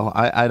site. Well,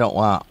 I don't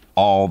want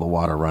all the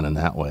water running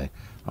that way.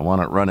 I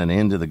want it running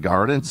into the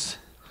gardens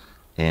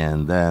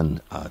and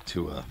then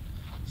to a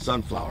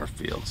sunflower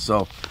field.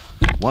 So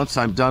once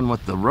I'm done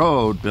with the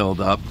road build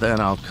up, then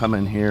I'll come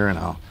in here and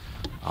I'll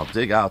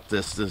dig out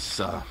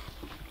this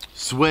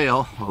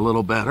swale a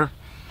little better,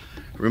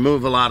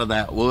 remove a lot of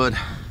that wood.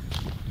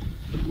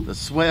 The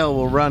swale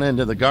will run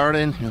into the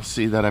garden. You'll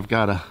see that I've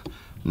got a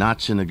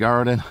notch in the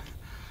garden.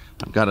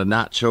 I've got a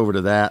notch over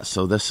to that,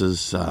 so this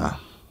is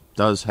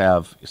does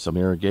have some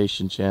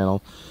irrigation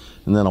channel,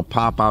 and then I'll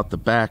pop out the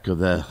back of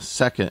the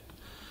second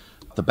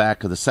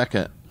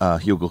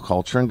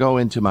hugelkultur and go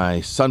into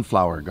my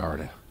sunflower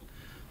garden.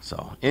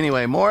 So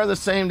anyway, more of the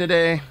same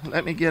today.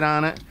 Let me get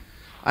on it.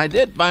 I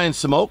did find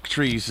some oak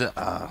trees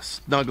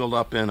snuggled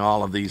up in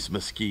all of these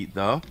mesquite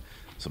though,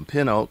 some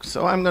pin oaks,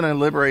 so I'm going to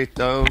liberate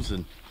those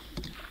and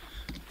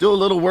do a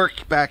little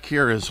work back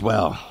here as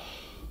well.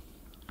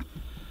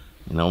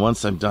 You know,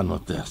 once I'm done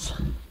with this.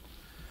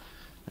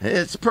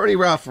 It's a pretty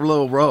rough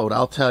little road,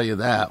 I'll tell you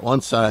that.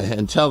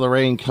 Until the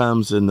rain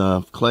comes and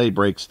the clay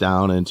breaks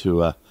down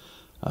into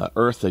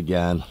earth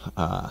again,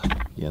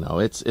 you know,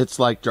 it's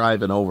like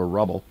driving over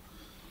rubble.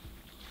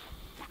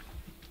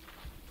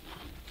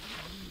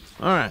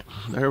 All right,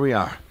 there we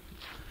are.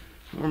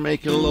 We're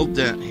making a little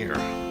dent here.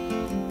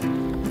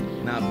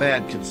 Not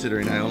bad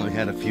considering I only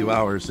had a few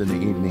hours in the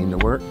evening to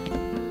work.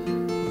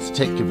 Let's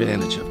take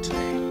advantage of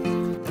today.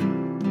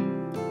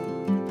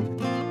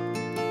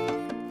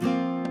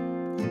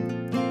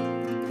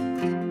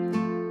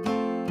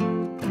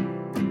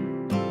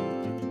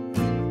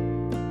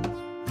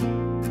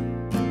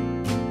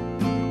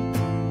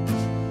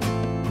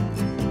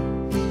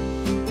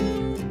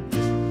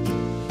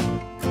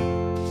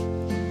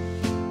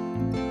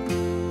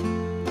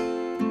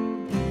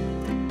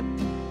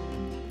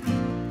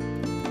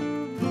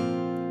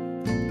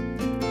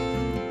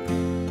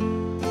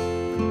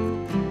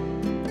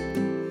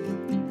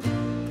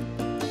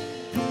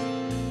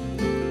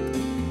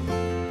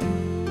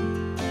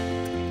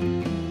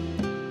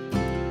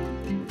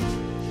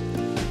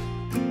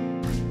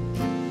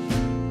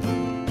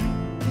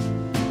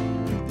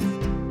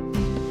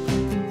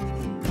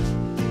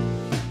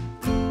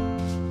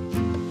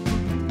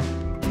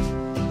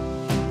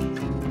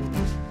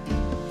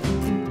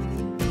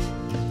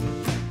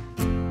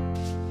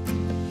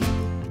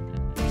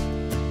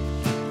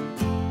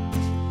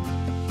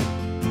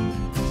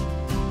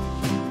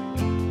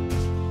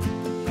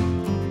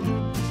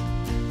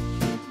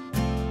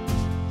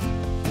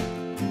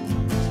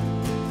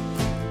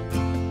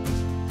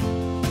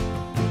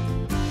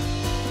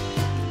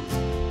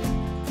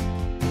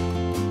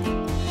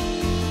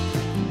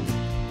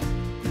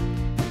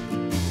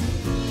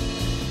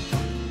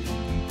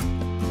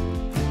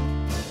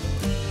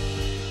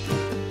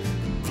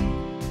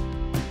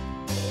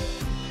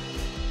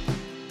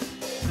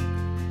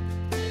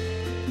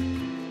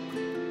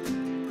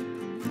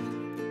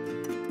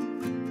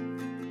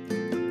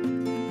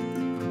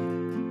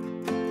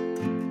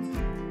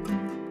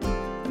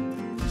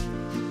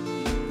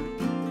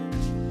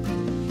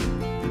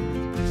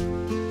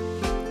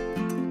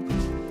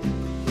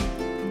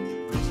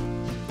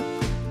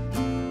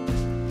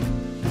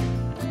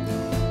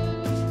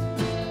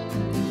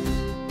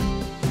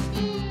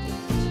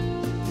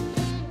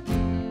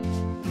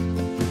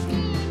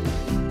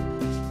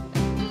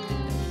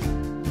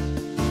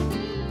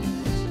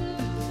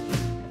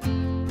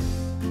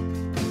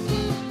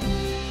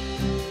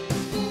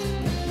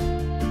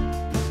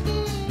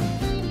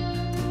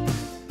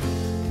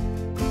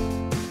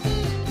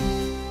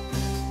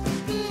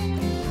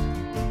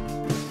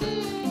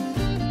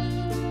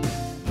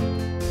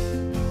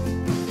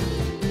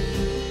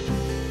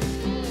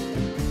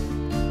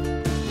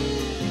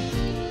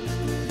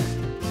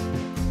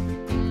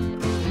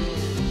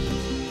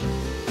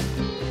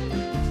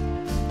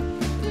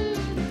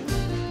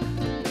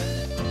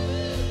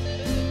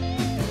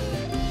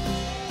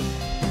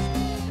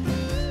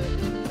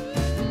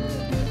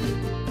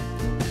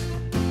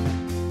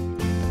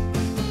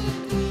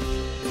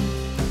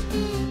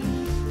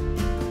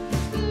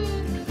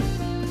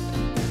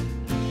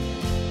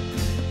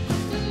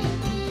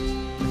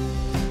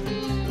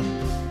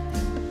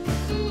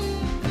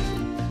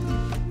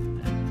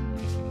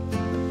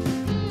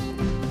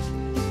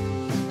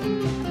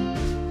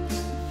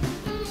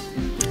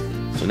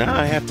 So now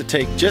I have to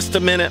take just a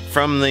minute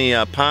from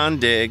the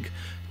pond dig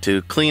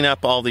to clean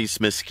up all these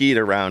mesquite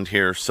around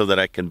here so that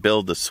I can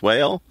build the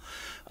swale,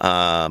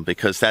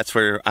 because that's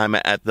where I'm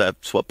at,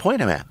 that's what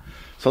point I'm at.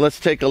 So let's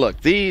take a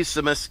look.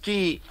 These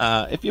mesquite,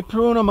 if you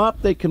prune them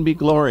up, they can be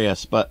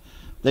glorious, but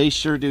they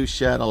sure do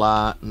shed a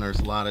lot, and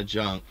there's a lot of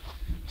junk.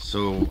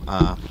 So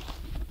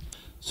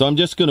I'm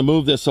just going to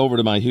move this over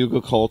to my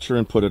hugelkultur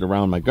and put it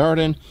around my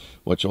garden,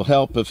 which will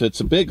help. If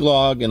it's a big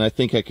log and I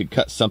think I could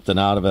cut something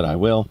out of it, I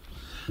will.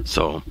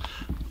 So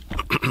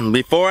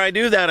before I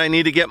do that, I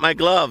need to get my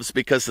gloves,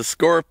 because the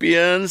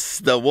scorpions,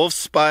 the wolf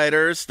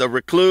spiders, the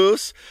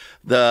recluse,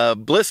 the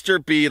blister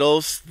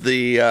beetles,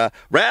 the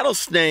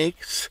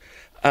rattlesnakes,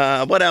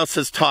 what else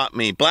has taught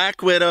me?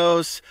 Black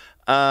widows,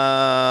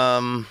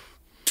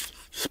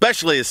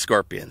 especially the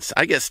scorpions.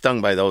 I get stung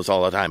by those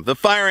all the time. The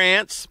fire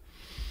ants.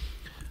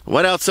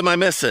 What else am I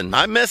missing?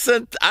 I'm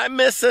missing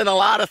a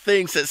lot of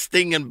things that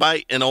sting and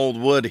bite in old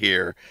wood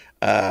here.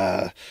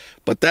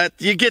 But that,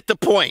 you get the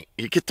point.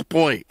 You get the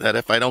point that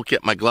if I don't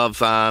get my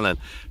gloves on and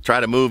try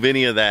to move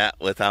any of that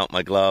without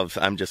my gloves,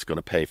 I'm just going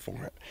to pay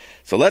for it.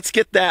 So let's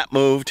get that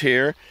moved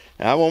here.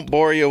 I won't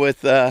bore you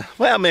with,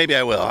 well, maybe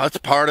I will. That's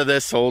part of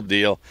this whole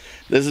deal.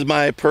 This is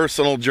my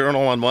personal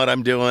journal on what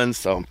I'm doing,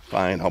 so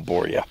fine, I'll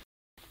bore you.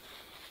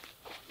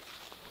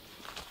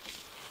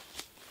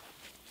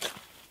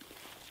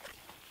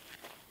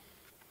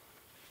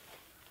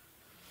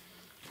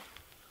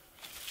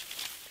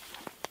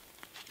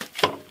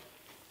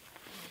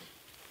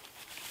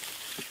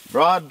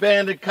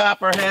 Broad-banded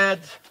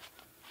copperheads,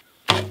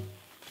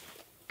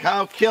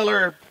 cow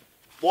killer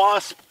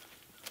wasp.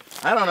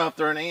 I don't know if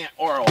they're an ant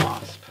or a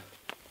wasp.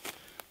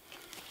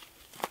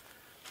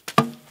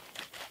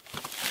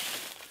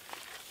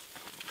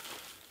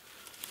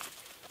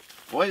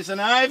 Poison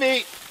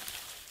ivy.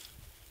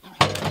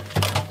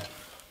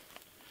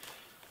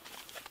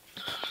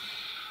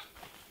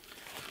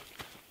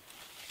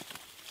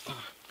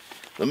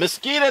 The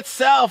mesquite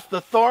itself, the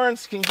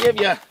thorns can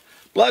give you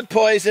blood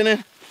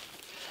poisoning.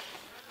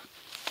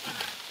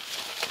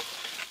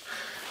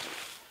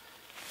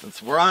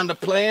 Since we're on to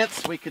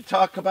plants, we could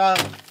talk about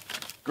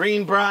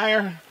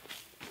greenbrier.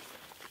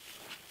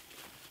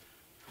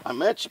 I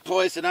mentioned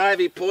poison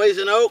ivy,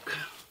 poison oak,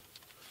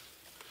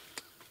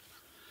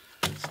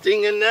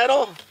 stinging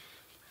nettle,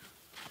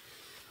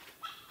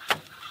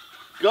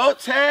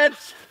 goat's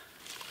heads.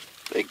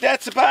 I think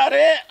that's about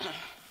it.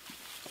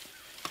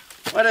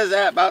 What is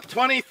that? About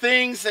 20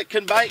 things that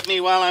can bite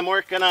me while I'm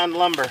working on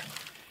lumber.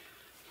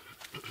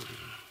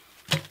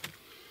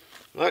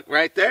 Look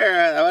right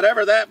there,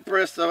 whatever that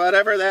bristle,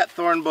 whatever that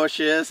thorn bush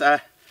is,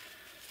 I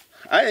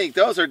think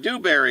those are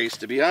dewberries,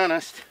 to be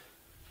honest.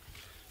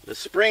 The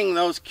spring,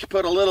 those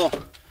put a little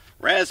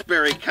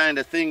raspberry kind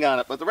of thing on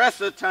it, but the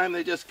rest of the time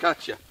they just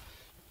cut you.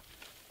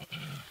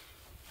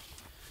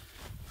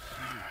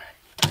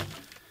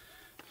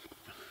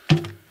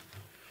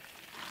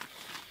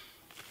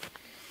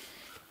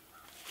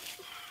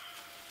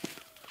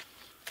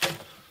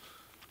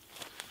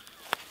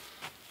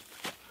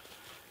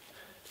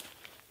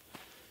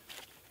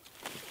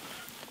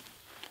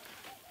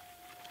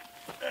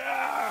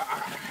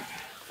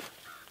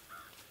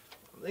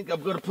 I think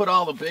I'm going to put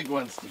all the big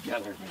ones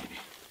together, maybe.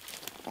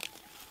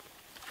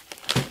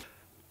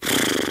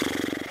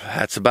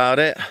 That's about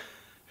it.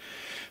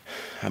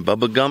 A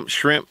Bubba Gump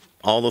shrimp,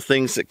 all the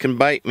things that can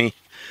bite me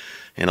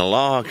in a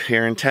log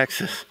here in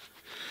Texas.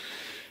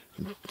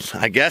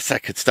 I guess I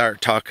could start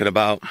talking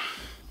about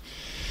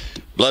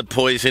blood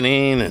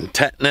poisoning and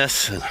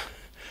tetanus and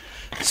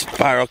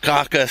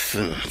spirococcus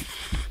and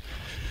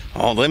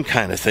all them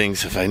kind of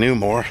things if I knew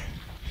more.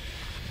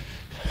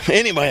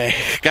 Anyway,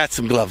 got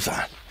some gloves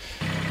on.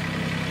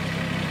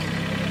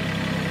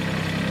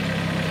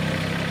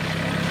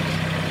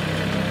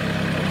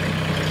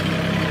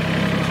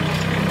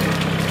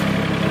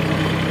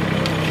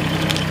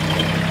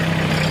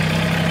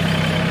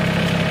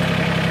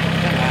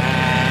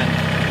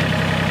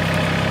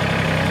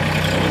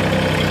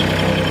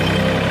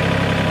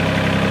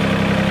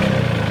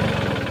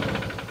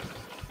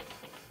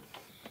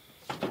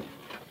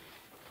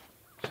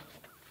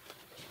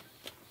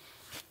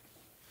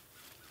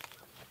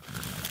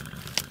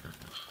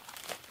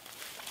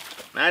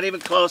 Not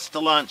even close to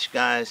lunch,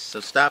 guys, so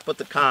stop with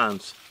the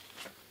cons.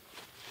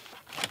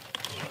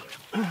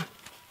 Now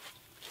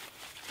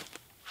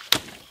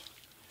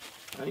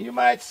you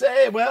might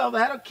say, well,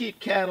 that'll keep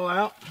cattle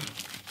out.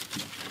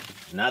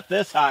 Not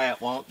this high, it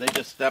won't. They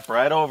just step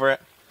right over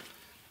it.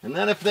 And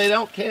then if they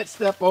can't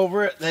step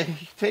over it, they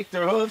take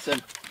their hooves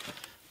and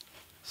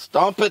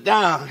stomp it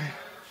down.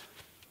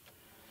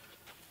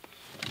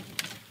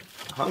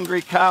 A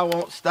hungry cow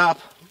won't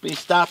be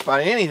stopped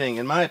by anything,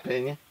 in my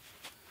opinion.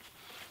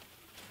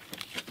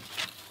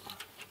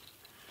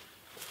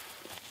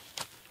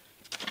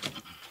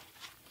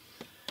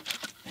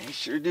 They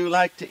sure do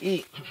like to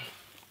eat.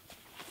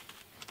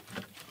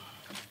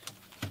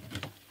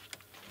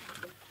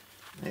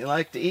 They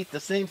like to eat the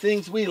same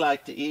things we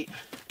like to eat.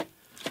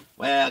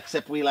 Well,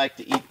 except we like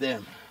to eat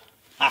them.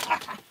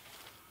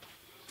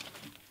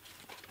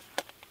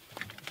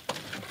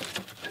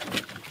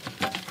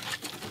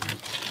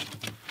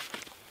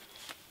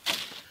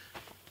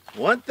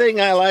 One thing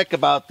I like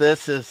about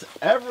this is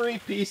every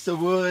piece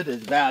of wood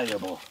is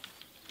valuable.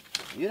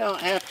 You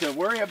don't have to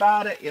worry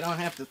about it. You don't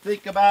have to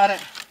think about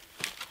it.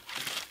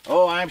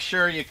 Oh, I'm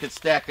sure you could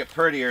stack it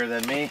prettier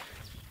than me.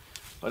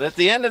 But at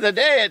the end of the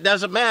day, it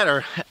doesn't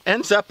matter. It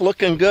ends up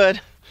looking good,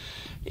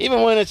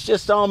 even when it's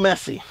just all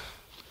messy.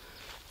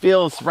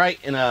 Feels right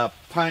in a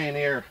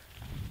Pioneer.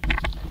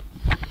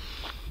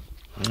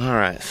 All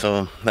right,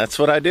 so that's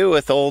what I do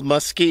with old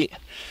mesquite.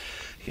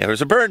 Yeah,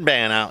 there's a burn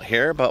ban out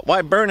here, but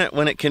why burn it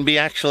when it can be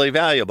actually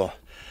valuable?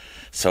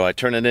 So I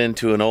turn it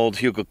into an old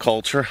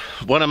hugelkultur.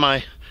 One of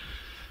my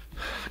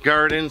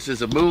gardens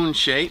is a moon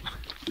shape,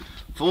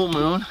 full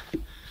moon,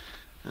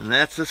 and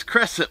that's this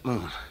crescent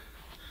moon.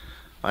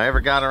 If I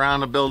ever got around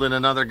to building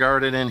another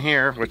garden in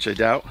here, which I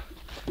doubt,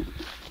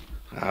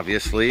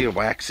 obviously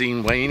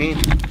waxing, waning,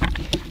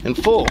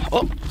 and full.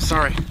 Oh,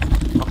 sorry.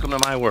 Welcome to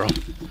my world.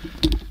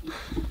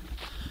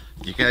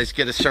 You guys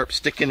get a sharp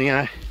stick in the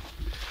eye?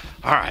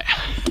 All right,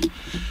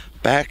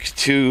 back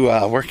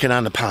to working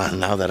on the pond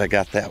now that I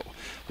got that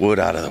wood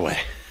out of the way.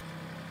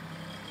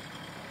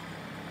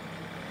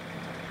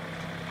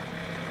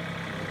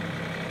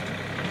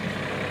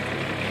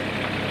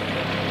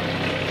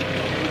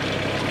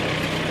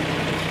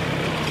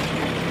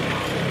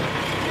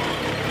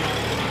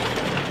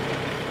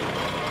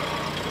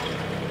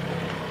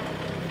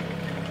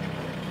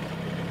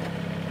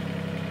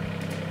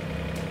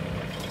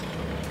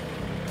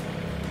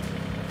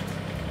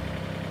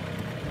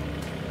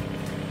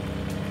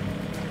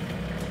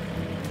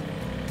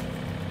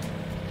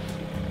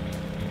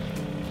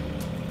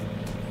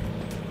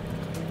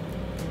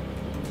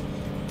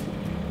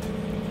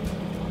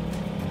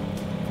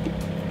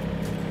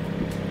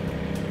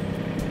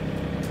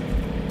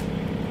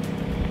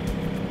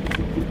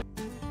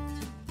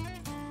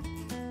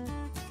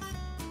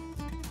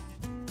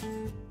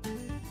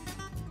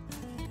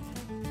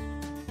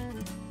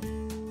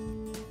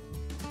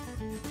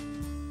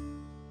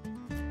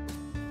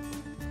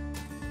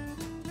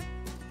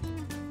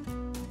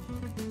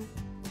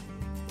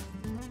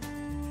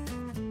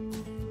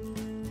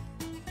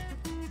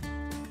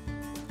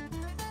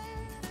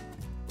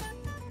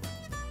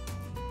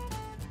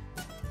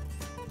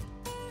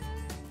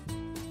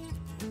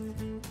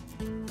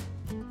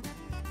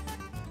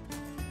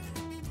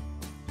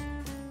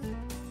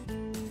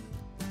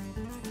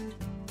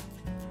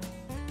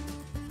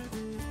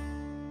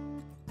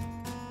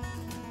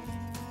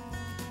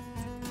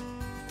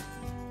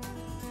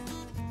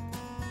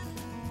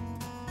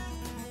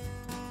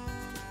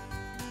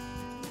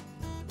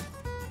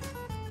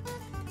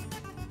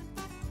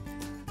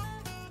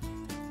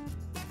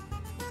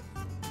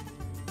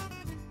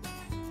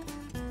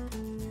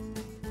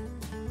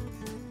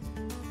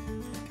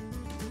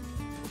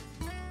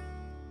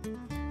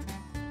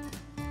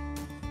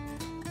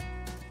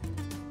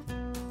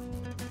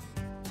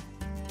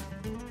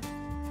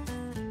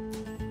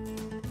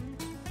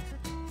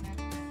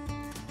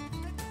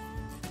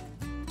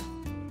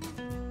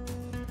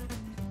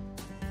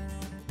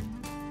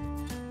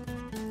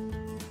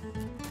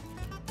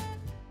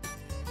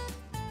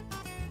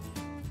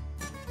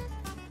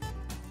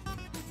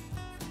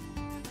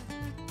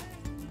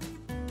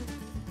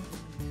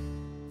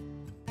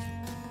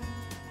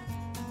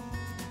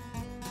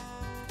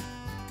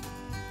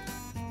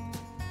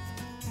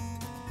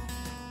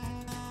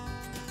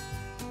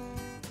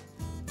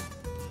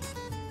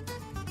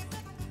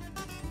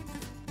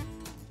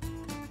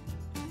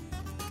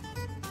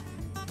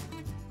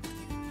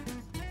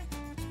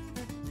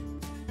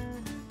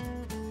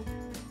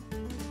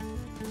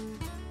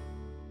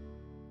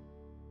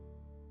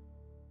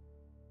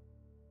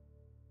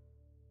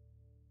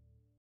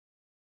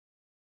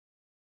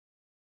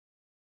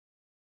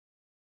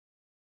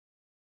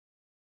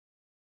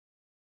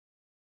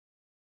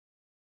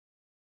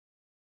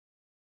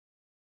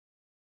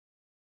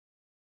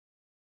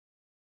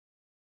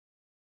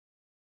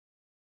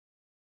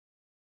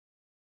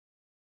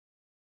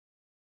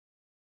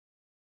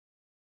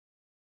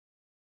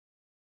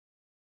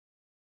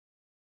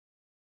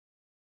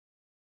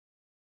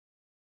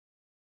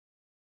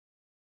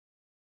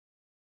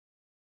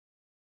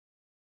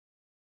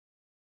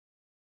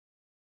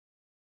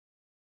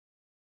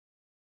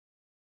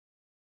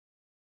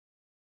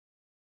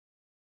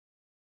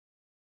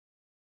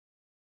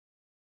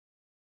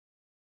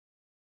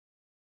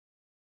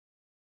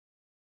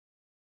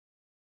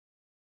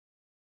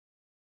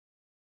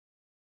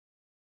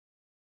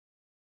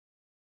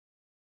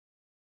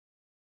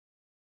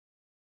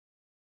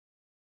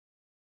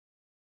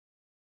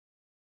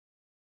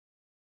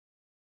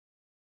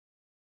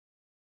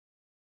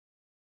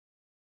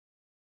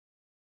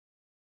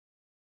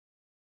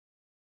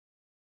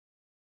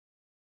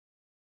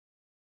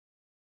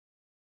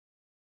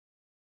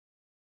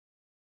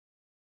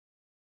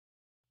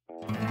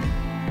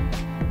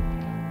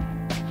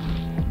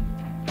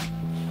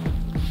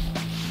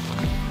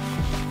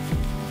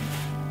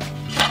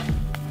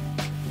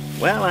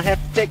 Well, I have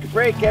to take a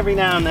break every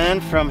now and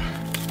then from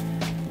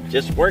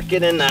just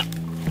working in the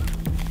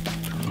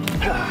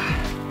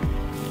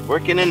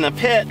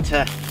pit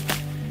to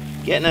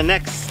getting the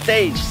next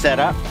stage set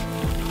up,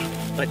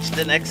 which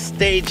the next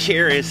stage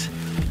here is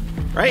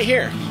right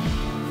here.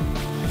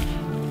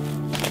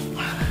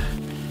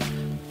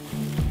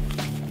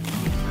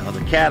 Now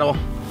the cattle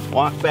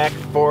walk back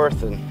and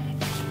forth and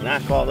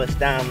knock all this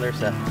down.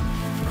 There's a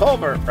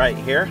culvert right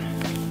here.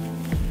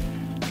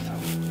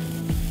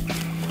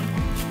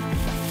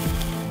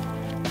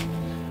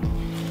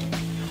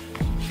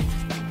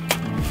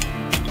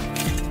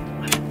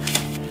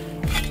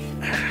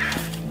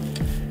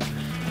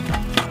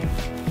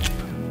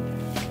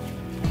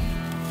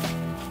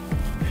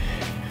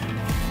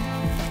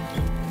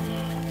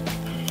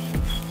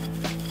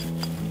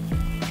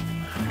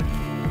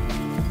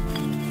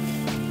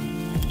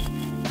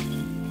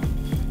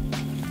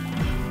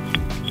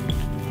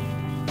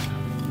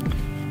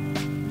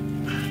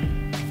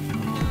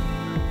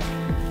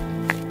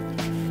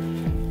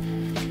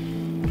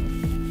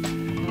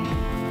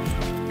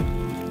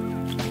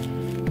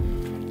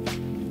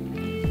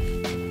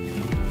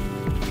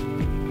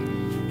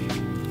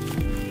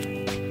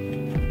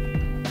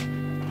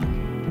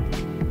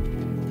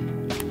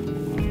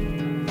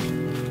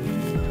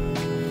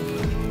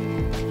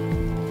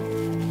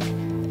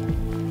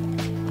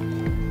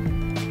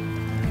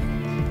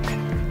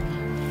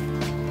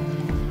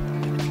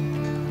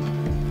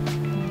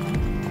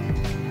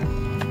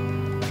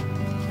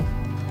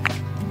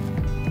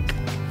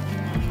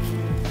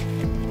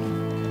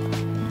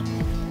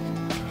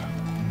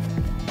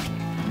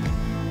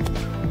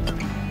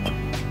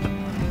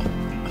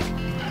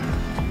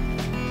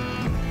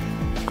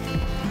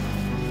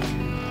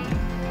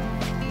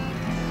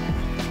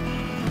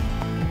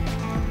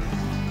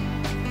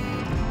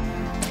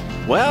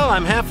 Well,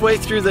 I'm halfway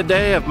through the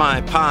day of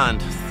my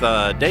pond.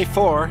 It's day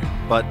 4,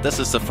 but this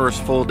is the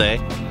first full day.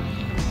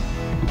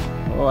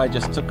 Oh, I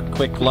just took a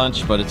quick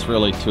lunch, but it's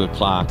really 2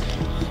 o'clock.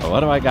 So what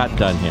do I got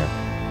done here?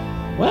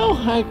 Well,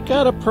 I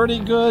got a pretty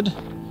good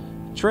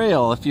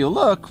trail. If you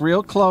look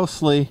real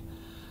closely,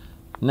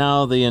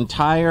 now the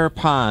entire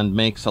pond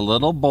makes a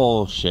little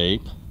bowl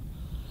shape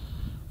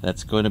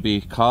that's going to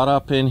be caught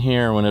up in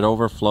here when it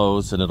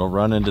overflows, and it'll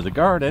run into the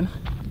garden.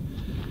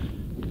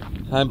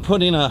 I'm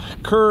putting a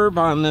curb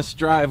on this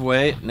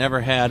driveway. It never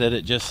had it.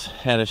 It just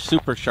had a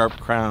super sharp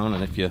crown,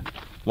 and if you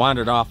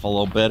wandered off a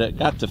little bit, it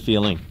got to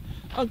feeling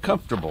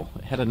uncomfortable.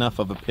 It had enough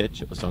of a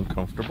pitch, it was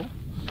uncomfortable.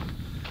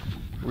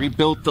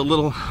 Rebuilt the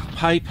little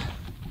pipe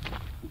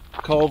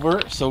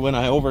culvert, so when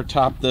I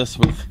overtop this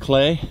with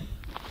clay,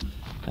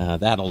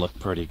 that'll look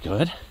pretty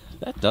good.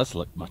 That does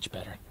look much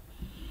better.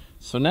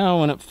 So now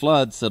when it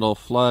floods, it'll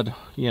flood,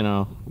 you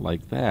know,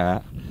 like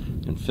that,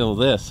 and fill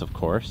this, of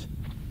course.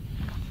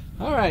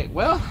 All right,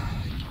 well,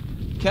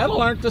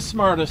 cattle aren't the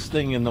smartest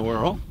thing in the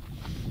world.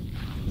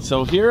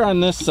 So here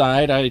on this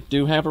side, I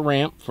do have a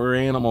ramp for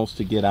animals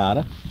to get out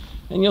of.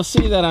 And you'll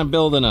see that I'm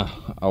building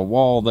a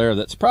wall there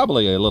that's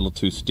probably a little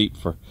too steep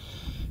for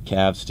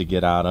calves to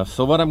get out of.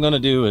 So what I'm going to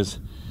do is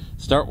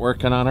start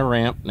working on a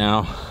ramp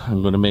now.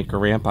 I'm going to make a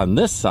ramp on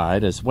this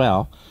side as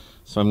well.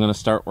 So I'm going to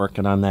start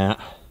working on that.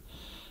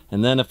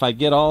 And then if I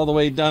get all the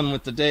way done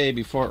with the day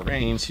before it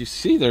rains, you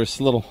see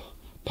there's little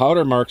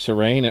powder marks of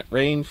rain. It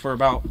rained for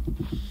about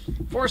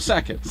 4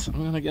 seconds. I'm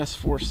going to guess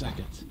 4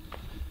 seconds.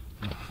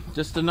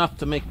 Just enough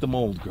to make the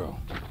mold grow.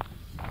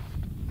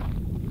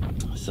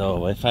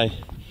 So if I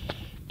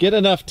get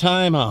enough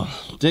time, I'll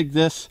dig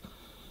this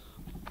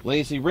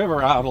lazy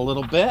river out a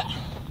little bit.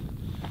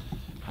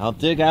 I'll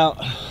dig out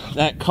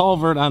that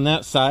culvert on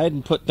that side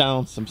and put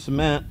down some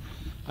cement.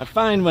 I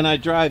find when I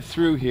drive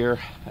through here,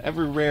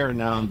 every rare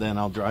now and then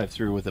I'll drive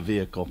through with a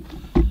vehicle.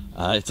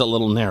 It's a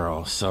little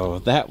narrow, so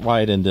that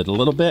widened it a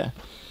little bit,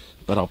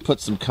 but I'll put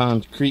some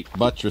concrete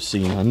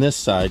buttressing on this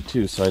side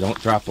too so I don't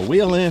drop a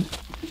wheel in.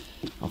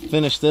 I'll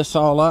finish this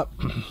all up.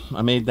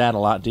 I made that a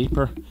lot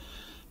deeper.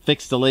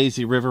 Fix the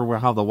lazy river where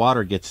how the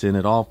water gets in.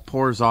 It all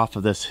pours off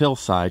of this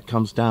hillside,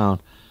 comes down,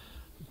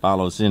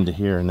 follows into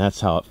here, and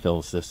that's how it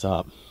fills this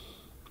up.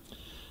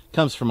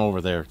 Comes from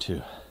over there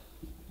too.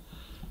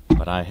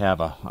 But I have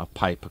a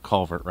pipe, a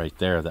culvert right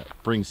there that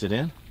brings it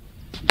in.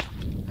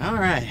 All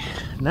right,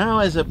 now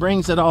as it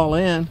brings it all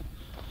in,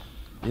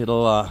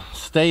 it'll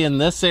stay in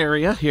this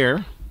area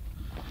here.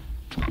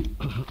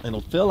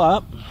 It'll fill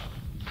up,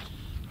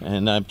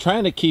 and I'm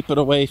trying to keep it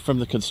away from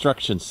the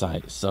construction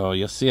site. So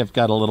you'll see I've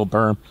got a little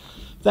berm.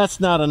 If that's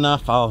not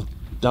enough, I'll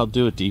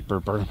do a deeper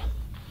berm.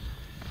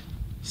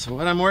 So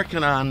what I'm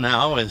working on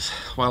now is,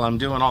 while I'm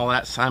doing all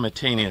that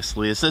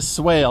simultaneously, is this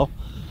swale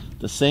at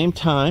the same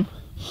time.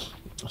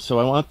 So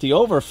I want the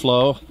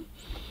overflow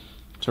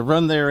to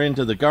run there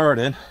into the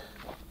garden.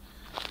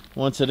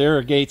 Once it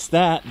irrigates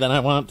that, then I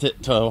want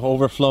it to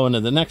overflow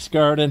into the next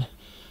garden,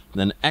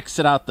 then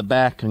exit out the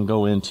back and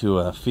go into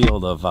a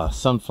field of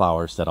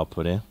sunflowers that I'll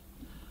put in.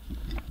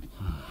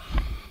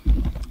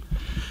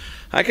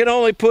 I can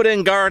only put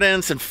in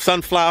gardens and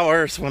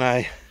sunflowers when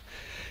I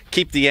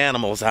keep the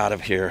animals out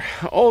of here.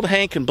 Old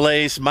Hank and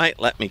Blaze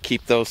might let me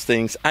keep those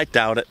things. I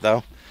doubt it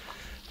though.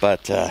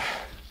 But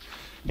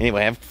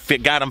anyway,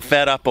 I've got them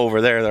fed up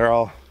over there. They're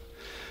all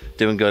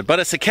doing good. But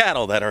it's the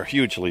cattle that are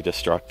hugely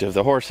destructive.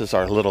 The horses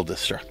are a little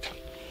destructive.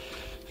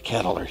 The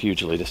cattle are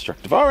hugely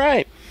destructive. All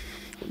right,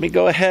 let me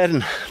go ahead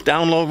and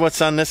download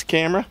what's on this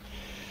camera,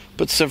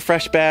 put some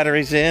fresh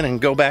batteries in,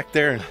 and go back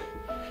there and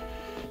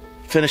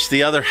finish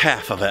the other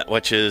half of it,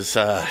 which is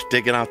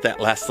digging out that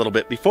last little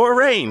bit before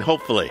rain,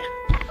 hopefully.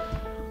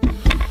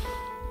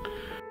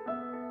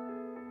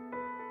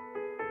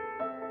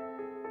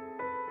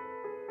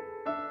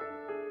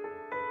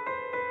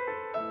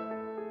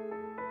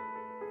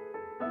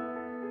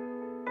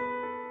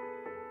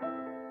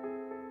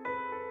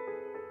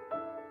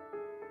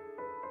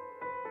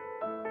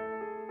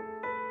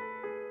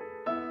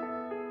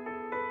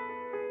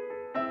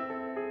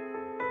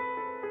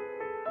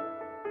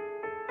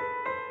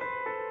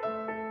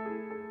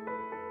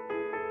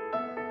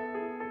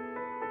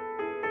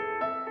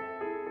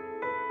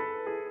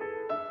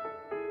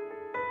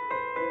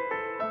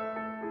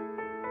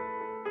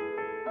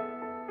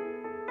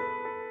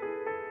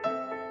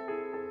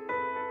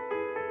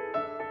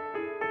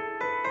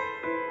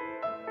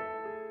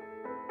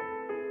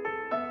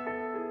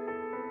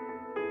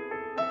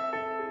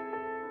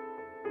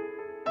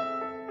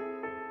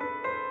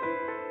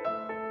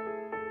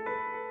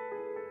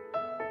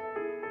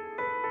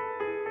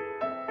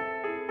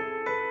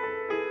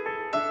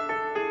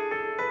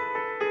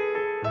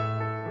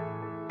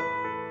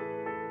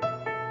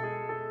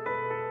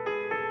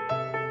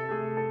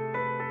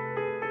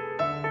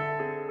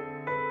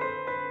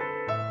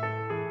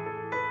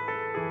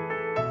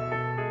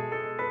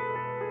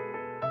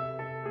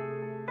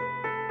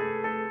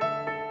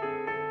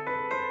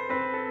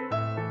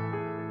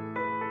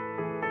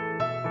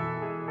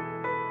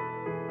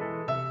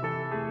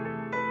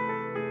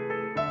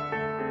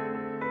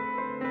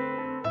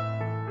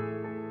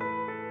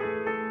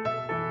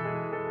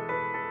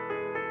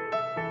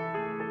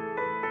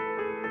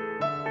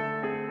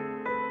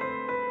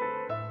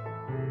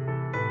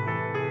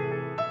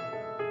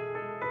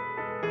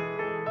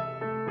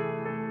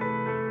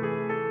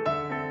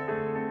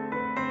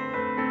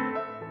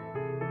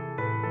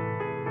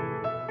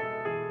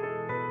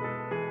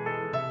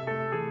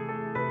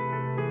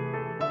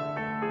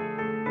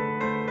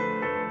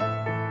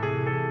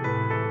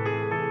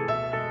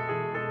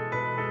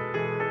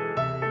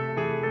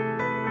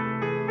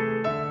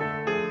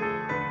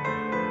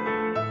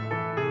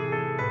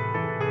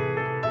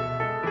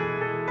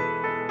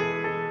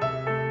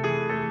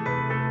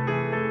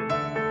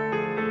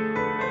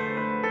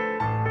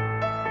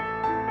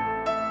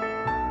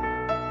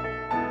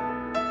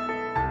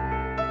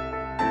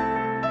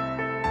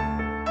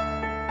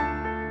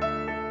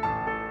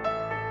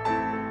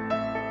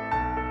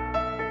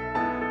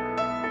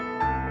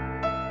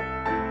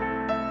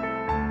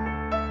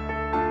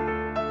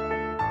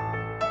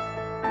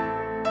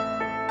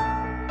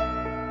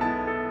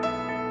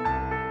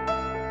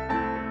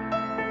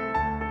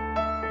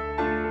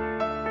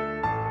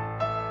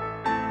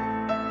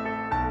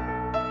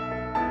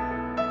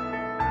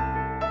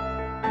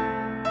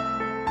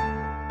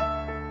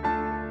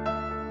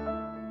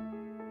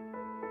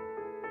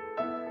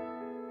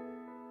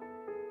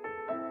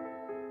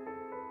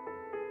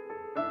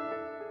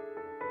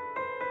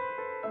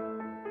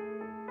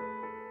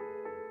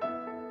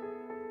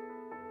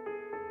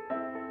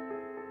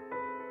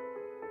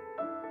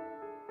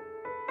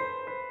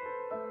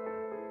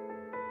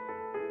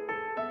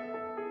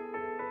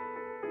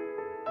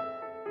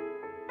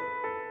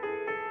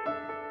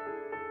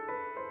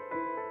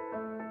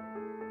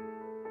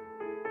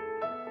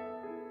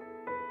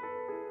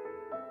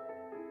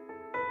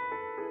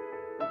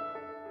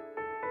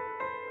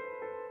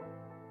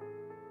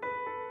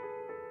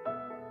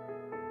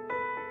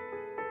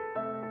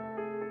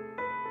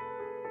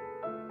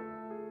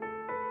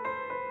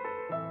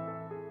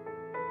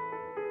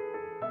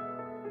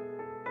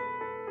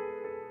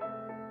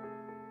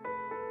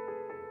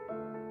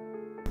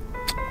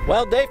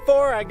 Well, day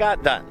 4 I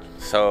got done.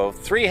 So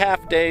 3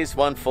 half days,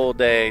 1 full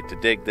day to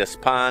dig this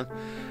pond.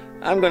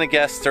 I'm gonna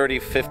guess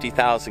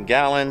 50,000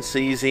 gallons,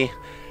 easy.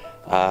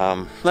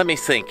 Let me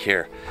think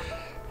here.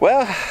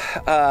 Well,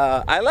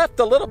 I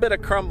left a little bit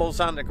of crumbles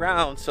on the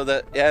ground so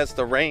that as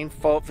the rain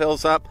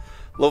fills up,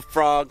 little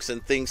frogs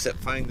and things that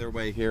find their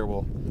way here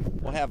will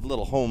have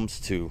little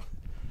homes to,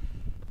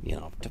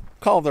 to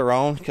call their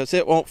own, because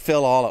it won't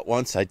fill all at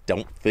once, I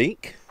don't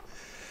think.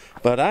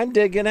 But I'm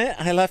digging it.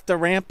 I left a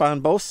ramp on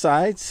both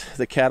sides.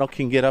 The cattle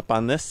can get up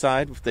on this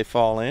side if they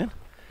fall in.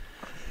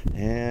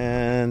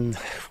 And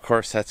of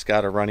course that's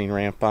got a running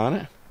ramp on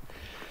it.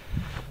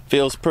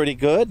 Feels pretty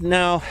good.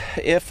 Now,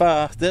 if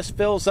this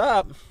fills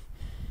up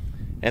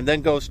and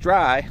then goes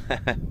dry,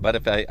 but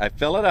if I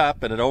fill it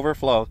up and it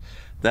overflows,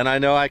 then I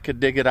know I could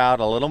dig it out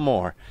a little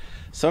more.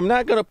 So I'm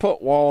not going to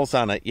put walls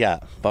on it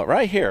yet. But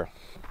right here,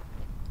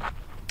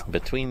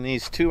 between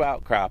these 2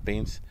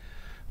 outcroppings,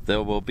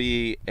 there will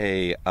be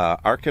a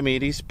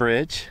Archimedes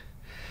bridge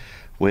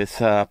with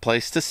a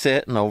place to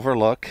sit and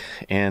overlook.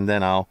 And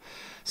then I'll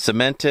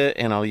cement it,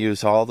 and I'll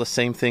use all the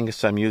same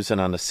things I'm using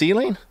on the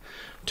ceiling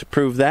to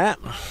prove that.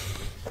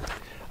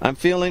 I'm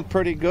feeling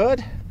pretty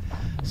good.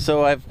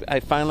 So I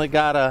finally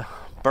got a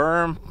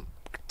berm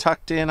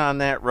tucked in on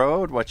that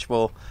road, which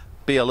will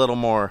be a little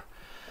more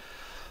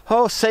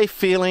safe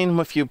feeling.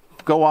 If you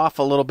go off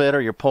a little bit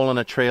or you're pulling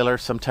a trailer,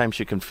 sometimes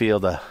you can feel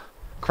the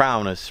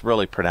crown is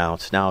really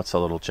pronounced. Now it's a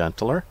little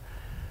gentler.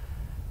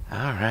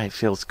 All right,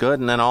 feels good.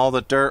 And then all the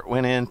dirt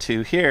went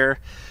into here.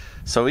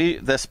 So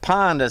this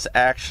pond is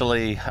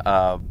actually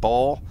a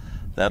bowl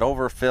that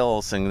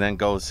overfills and then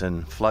goes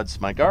and floods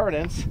my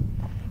gardens,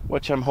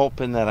 which I'm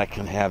hoping that I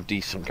can have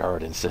decent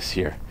gardens this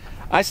year.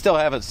 I still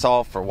haven't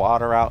solved for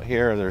water out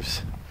here.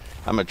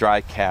 I'm a dry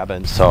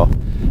cabin, so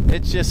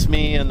it's just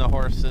me and the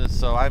horses,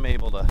 so I'm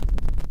able to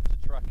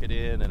truck it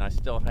in, and I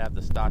still have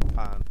the stock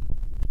pond.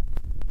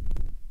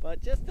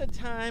 But just in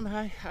time,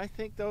 I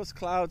think those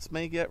clouds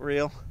may get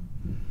real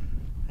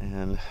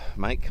and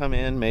might come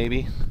in,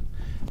 maybe.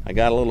 I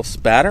got a little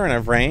spatter and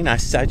of rain. I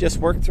just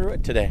worked through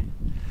it today.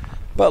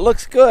 But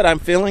looks good. I'm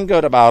feeling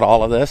good about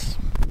all of this.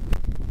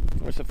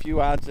 There's a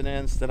few odds and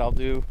ends that I'll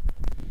do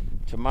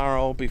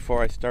tomorrow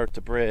before I start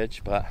the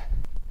bridge, but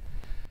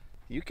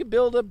you could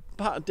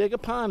dig a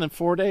pond in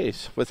 4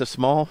 days with a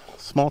small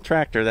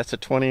tractor. That's a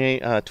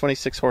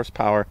 26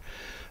 horsepower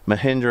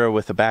Mahinda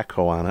with a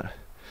backhoe on it.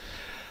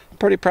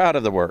 Pretty proud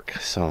of the work.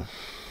 So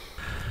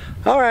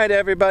all right,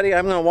 everybody,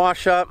 I'm gonna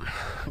wash up,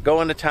 go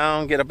into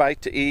town, get a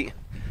bite to eat.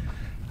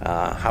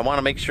 I want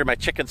to make sure my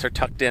chickens are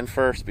tucked in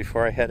first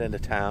before I head into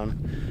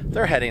town.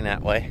 They're heading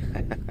that way.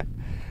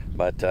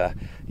 But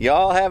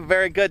y'all have a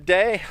very good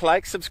day.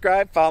 Like,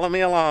 subscribe, follow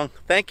me along.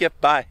 Thank you.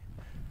 Bye.